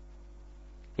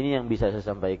 ini yang bisa saya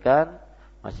sampaikan.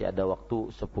 Masih ada waktu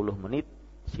 10 menit.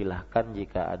 Silahkan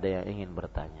jika ada yang ingin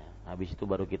bertanya. Habis itu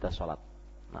baru kita sholat.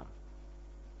 Nah,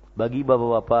 bagi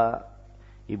bapak-bapak,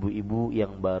 ibu-ibu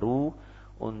yang baru,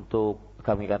 untuk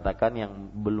kami katakan yang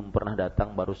belum pernah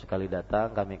datang, baru sekali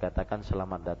datang, kami katakan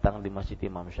selamat datang di Masjid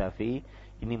Imam Syafi'i.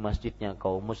 Ini masjidnya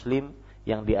kaum muslim,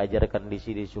 yang diajarkan di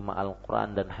sini cuma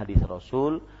Al-Quran dan hadis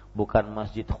Rasul, bukan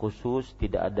masjid khusus,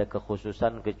 tidak ada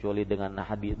kekhususan kecuali dengan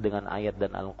hadis, dengan ayat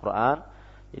dan Al-Quran.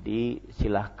 Jadi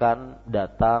silahkan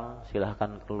datang,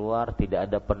 silahkan keluar, tidak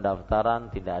ada pendaftaran,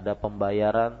 tidak ada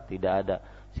pembayaran, tidak ada.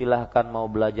 Silahkan mau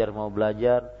belajar,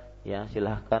 ya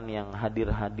silahkan, yang hadir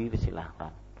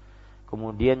silahkan.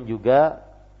 Kemudian juga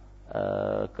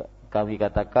kami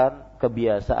katakan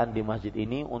kebiasaan di masjid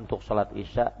ini untuk sholat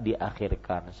isya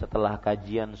diakhirkan. Setelah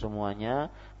kajian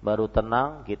semuanya, baru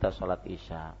tenang kita sholat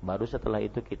isya. Baru setelah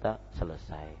itu kita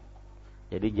selesai.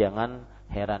 Jadi jangan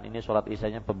heran, ini sholat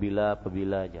isyanya pebila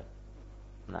aja.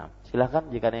 Nah, silahkan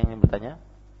jika ada yang ingin bertanya.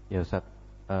 Ya Ustaz,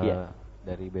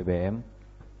 dari BBM,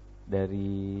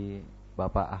 dari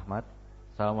Bapak Ahmad.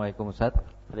 Assalamualaikum Ustaz.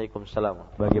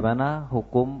 Waalaikumsalam. Bagaimana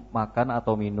hukum makan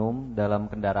atau minum dalam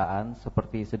kendaraan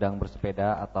seperti sedang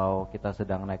bersepeda atau kita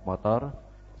sedang naik motor,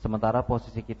 sementara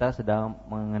posisi kita sedang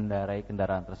mengendarai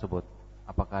kendaraan tersebut?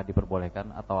 Apakah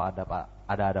diperbolehkan atau ada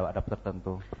adab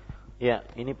tertentu? Ya,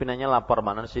 ini pinanya lapar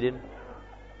mana sih, Din?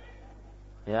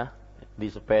 Ya, di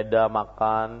sepeda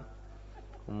makan,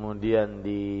 kemudian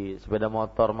di sepeda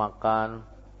motor makan,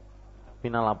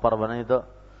 pina lapar mana itu?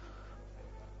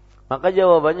 Maka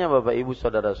jawabannya Bapak Ibu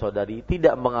saudara-saudari,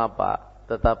 tidak mengapa,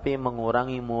 tetapi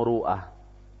mengurangi muru'ah.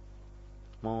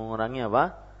 Mengurangi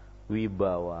apa?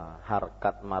 Wibawa,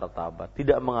 harkat, martabat.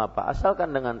 Tidak mengapa,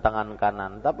 asalkan dengan tangan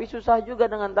kanan. Tapi susah juga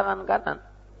dengan tangan kanan.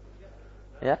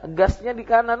 Ya, gasnya di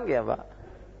kanan ya Pak.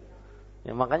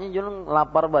 Ya, makanya julung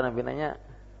lapar banget binanya.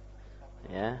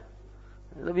 Ya.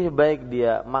 Lebih baik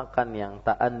dia makan yang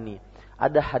ta'anni.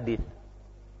 Ada hadis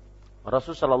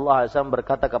Rasulullah SAW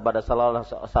berkata kepada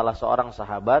salah seorang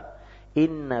sahabat,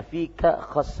 Inna fika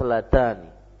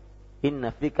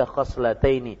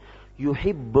khoslataini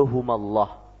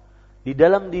yuhibbuhumallah. Di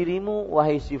dalam dirimu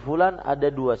wahai si fulan ada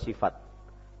 2 sifat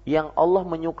yang Allah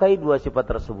menyukai 2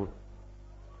 sifat tersebut.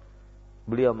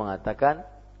 Beliau mengatakan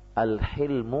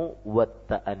al-hilmu wat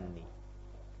ta'anni.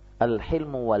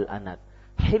 Al-hilmu wal anat.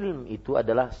 Hilm itu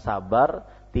adalah sabar,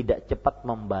 tidak cepat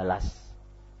membalas.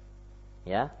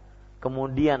 Ya.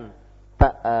 Kemudian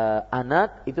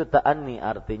anat itu ta'anni,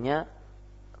 artinya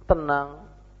tenang,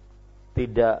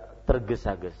 tidak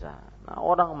tergesa-gesa. Nah,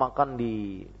 orang makan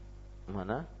di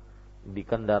mana? Di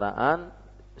kendaraan,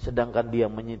 sedangkan dia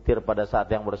menyetir pada saat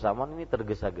yang bersamaan, ini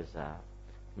tergesa-gesa.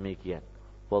 Demikian.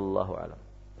 Wallahu a'lam.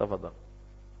 Tafadhal.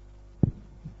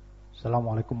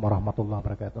 Assalamualaikum warahmatullahi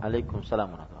wabarakatuh.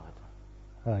 Waalaikumsalam warahmatullahi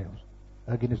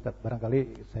wabarakatuh. Gini Ustaz,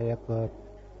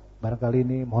 barangkali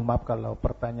ini mohon maaf kalau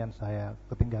pertanyaan saya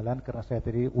ketinggalan karena saya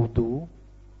tadi wudu.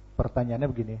 Pertanyaannya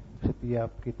begini,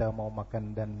 setiap kita mau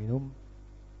makan dan minum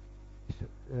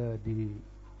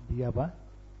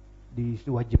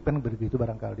diwajibkan begitu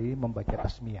barangkali membaca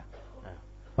tasmiyah.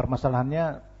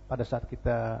 Permasalahannya pada saat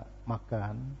kita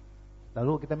makan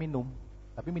lalu kita minum,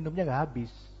 tapi minumnya enggak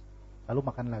habis. Lalu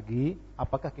makan lagi,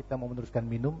 apakah kita mau meneruskan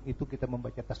minum itu kita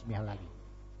membaca tasmiyah lagi?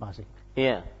 Makasih.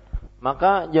 Iya.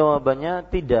 Maka jawabannya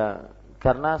tidak,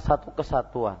 karena satu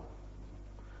kesatuan.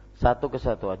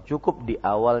 Cukup di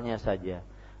awalnya saja.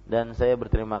 Dan saya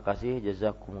berterima kasih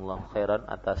jazakumullah khairan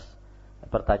atas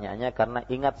pertanyaannya, karena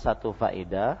ingat satu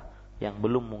faedah yang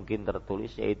belum mungkin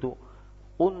tertulis, yaitu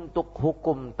untuk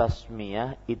hukum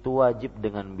tasmiyah itu wajib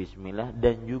dengan bismillah,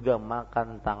 dan juga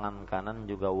makan tangan kanan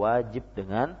juga wajib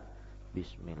dengan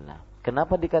bismillah.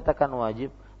 Kenapa dikatakan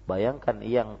wajib? Bayangkan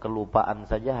yang kelupaan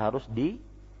saja harus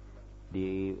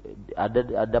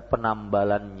ada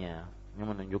penambalannya yang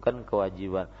menunjukkan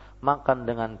kewajiban. Makan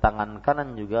dengan tangan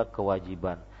kanan juga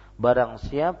kewajiban. Barang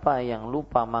siapa yang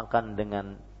lupa makan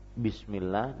dengan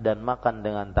bismillah dan makan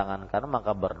dengan tangan kanan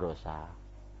maka berdosa.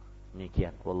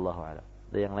 Demikian, wallahu a'lam.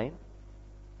 Ada yang lain?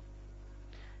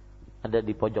 Ada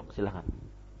di pojok, silakan.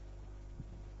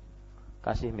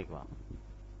 Kasih mic, Pak.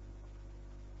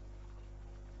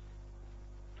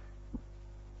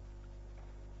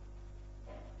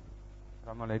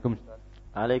 Assalamualaikum Ustaz.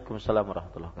 Waalaikumsalam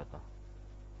warahmatullahi wabarakatuh.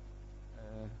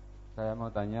 Saya mau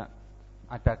tanya,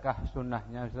 adakah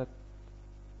sunnahnya Ustaz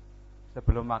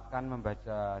sebelum makan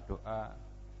membaca doa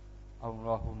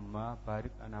Allahumma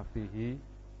barik lana fihi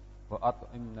wa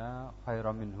at'imna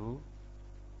khairan minhu?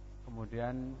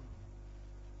 Kemudian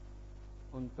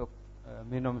untuk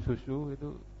minum susu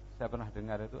itu saya pernah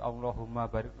dengar itu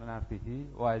Allahumma barik lana fihi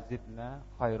wa zidna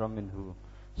khairan minhu.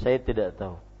 Saya tidak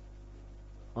tahu.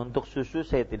 Untuk susu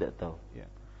saya tidak tahu. Ya.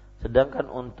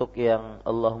 Sedangkan untuk yang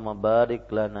Allahumma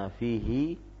barik lana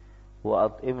fihi wa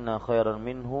at'imna khairan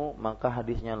minhu, maka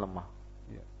hadisnya lemah.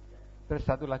 Ya. Terus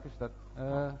satu lagi Ustaz.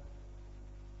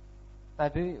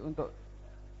 Tadi untuk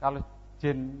kalau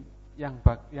jin yang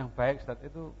baik Ustaz,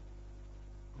 itu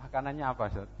makanannya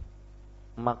apa Ustaz?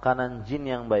 Makanan jin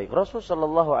yang baik. Rasulullah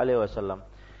sallallahu alaihi wasallam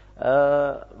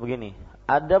begini,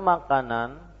 ada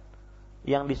makanan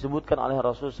yang disebutkan oleh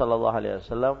Rasul sallallahu alaihi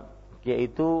wasallam,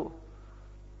 yaitu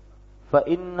fa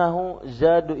innahu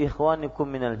zadu ikhwanikum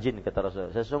minal jin, kata Rasul.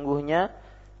 Sesungguhnya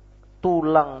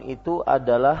tulang itu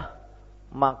adalah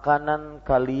makanan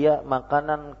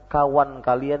kawan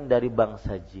kalian dari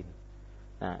bangsa jin.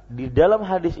 Nah, di dalam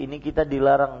hadis ini kita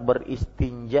dilarang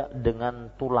beristinja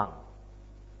dengan tulang,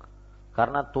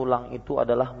 karena tulang itu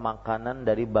adalah makanan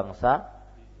dari bangsa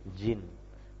jin.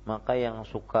 Maka yang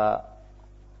suka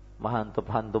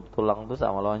menghantup-hantup tulang itu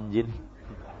sama lawan jin.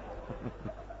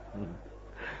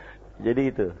 Jadi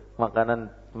itu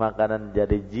makanan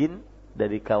dari jin,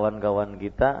 dari kawan-kawan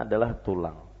kita adalah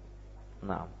tulang.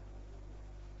 Nah,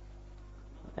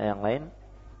 yang lain,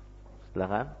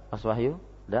 silakan Mas Wahyu.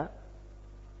 Udah?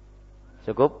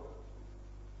 Cukup?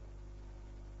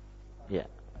 Ya.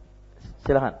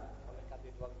 Silakan.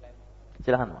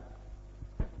 Silakan, Pak.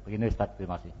 Begini Ustaz,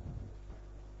 terima kasih.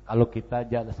 Kalau kita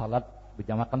jalan salat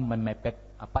berjamaah kan memepet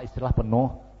istilah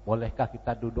penuh, bolehkah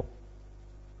kita duduk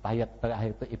tahiyat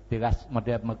terakhir itu iftiras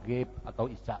maghrib atau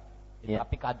isya? Ya.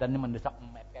 Tapi keadaannya mendesak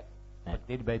memepet,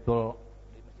 seperti di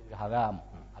Masjidil Haram,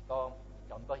 atau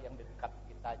contoh yang di dekat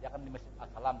kita aja kan di Masjid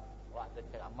As-Salam, kalau ada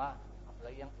ceramah,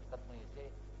 apalagi yang Ustaz mengisi,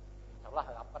 insyaallah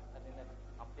rapat kan ini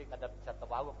nanti ada bisa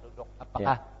tawaruk duduk.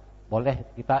 Apakah boleh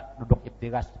kita duduk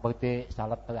iftiras seperti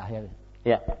salat terakhir?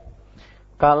 Ya.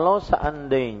 Kalau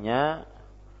seandainya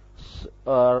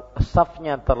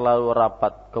safnya terlalu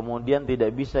rapat, kemudian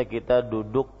tidak bisa kita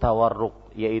duduk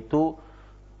tawarruk, yaitu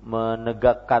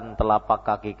menegakkan telapak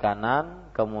kaki kanan,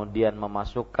 kemudian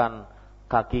memasukkan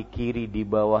kaki kiri di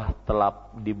bawah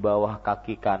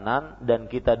kaki kanan, dan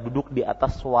kita duduk di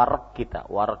atas warak kita.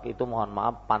 Warak itu mohon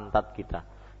maaf pantat kita.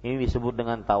 Ini disebut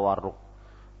dengan tawarruk.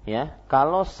 Ya,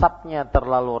 kalau safnya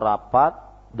terlalu rapat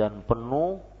dan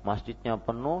penuh, masjidnya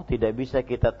penuh, tidak bisa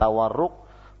kita tawarruk,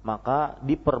 maka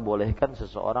diperbolehkan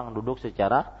seseorang duduk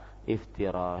secara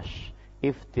iftirash.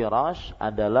 Iftirash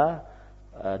adalah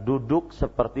duduk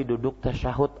seperti duduk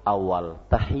tasyahud awal,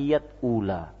 tahiyat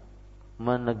ula,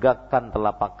 menegakkan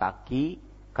telapak kaki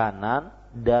kanan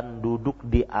dan duduk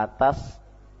di atas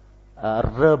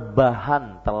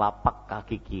rebahan telapak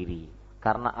kaki kiri.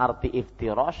 Karena arti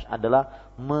iftirash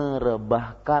adalah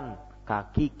merebahkan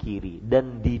kaki kiri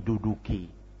dan diduduki.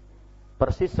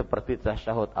 Persis seperti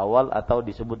tasyahud awal atau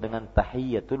disebut dengan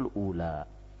tahiyatul ula.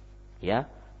 Ya,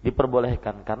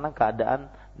 diperbolehkan karena keadaan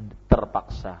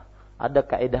terpaksa. Ada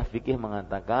kaidah fikih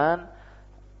mengatakan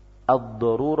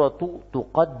ad-daruratu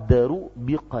tuqaddaru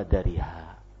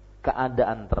biqadariha.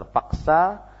 Keadaan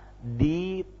terpaksa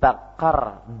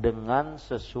ditakar dengan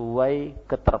sesuai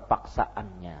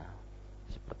keterpaksaannya.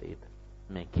 Seperti itu.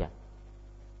 Demikian.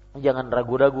 Jangan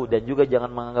ragu-ragu dan juga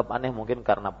jangan menganggap aneh mungkin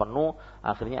karena penuh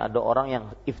akhirnya ada orang yang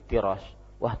iftirash.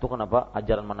 Wah, tuh kenapa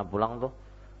ajaran mana pulang tuh?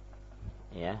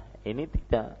 Ya, ini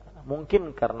tidak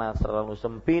Mungkin karena terlalu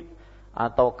sempit,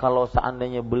 atau kalau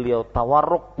seandainya beliau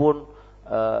tawarruk pun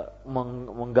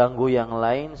mengganggu yang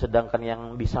lain, sedangkan yang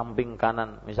di samping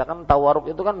kanan, misalkan tawarruk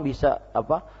itu kan bisa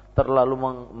terlalu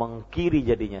mengkiri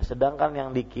jadinya, sedangkan yang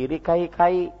di kiri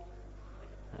kai-kai.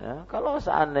 Ya, kalau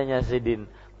seandainya sidin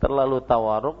terlalu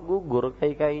tawarruk, gugur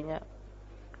kai-kainya.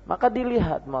 Maka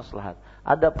dilihat maslahat.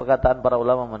 Ada perkataan para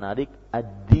ulama menarik,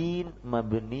 ad-din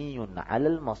mabniyun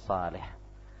 'alal masalih.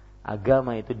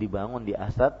 Agama itu dibangun di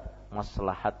atas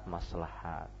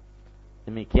maslahat-maslahat.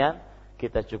 Demikian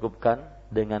kita cukupkan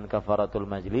dengan kafaratul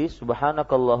majlis.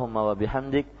 Subhanakallahumma wa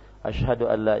bihamdik, asyhadu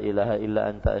an la ilaha illa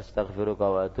anta, astaghfiruka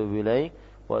wa atubu ilaik.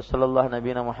 Wa sallallahu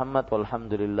nabiyana Muhammad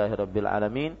walhamdulillahi rabbil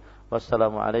alamin.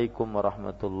 Wassalamualaikum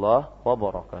warahmatullahi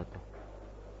wabarakatuh.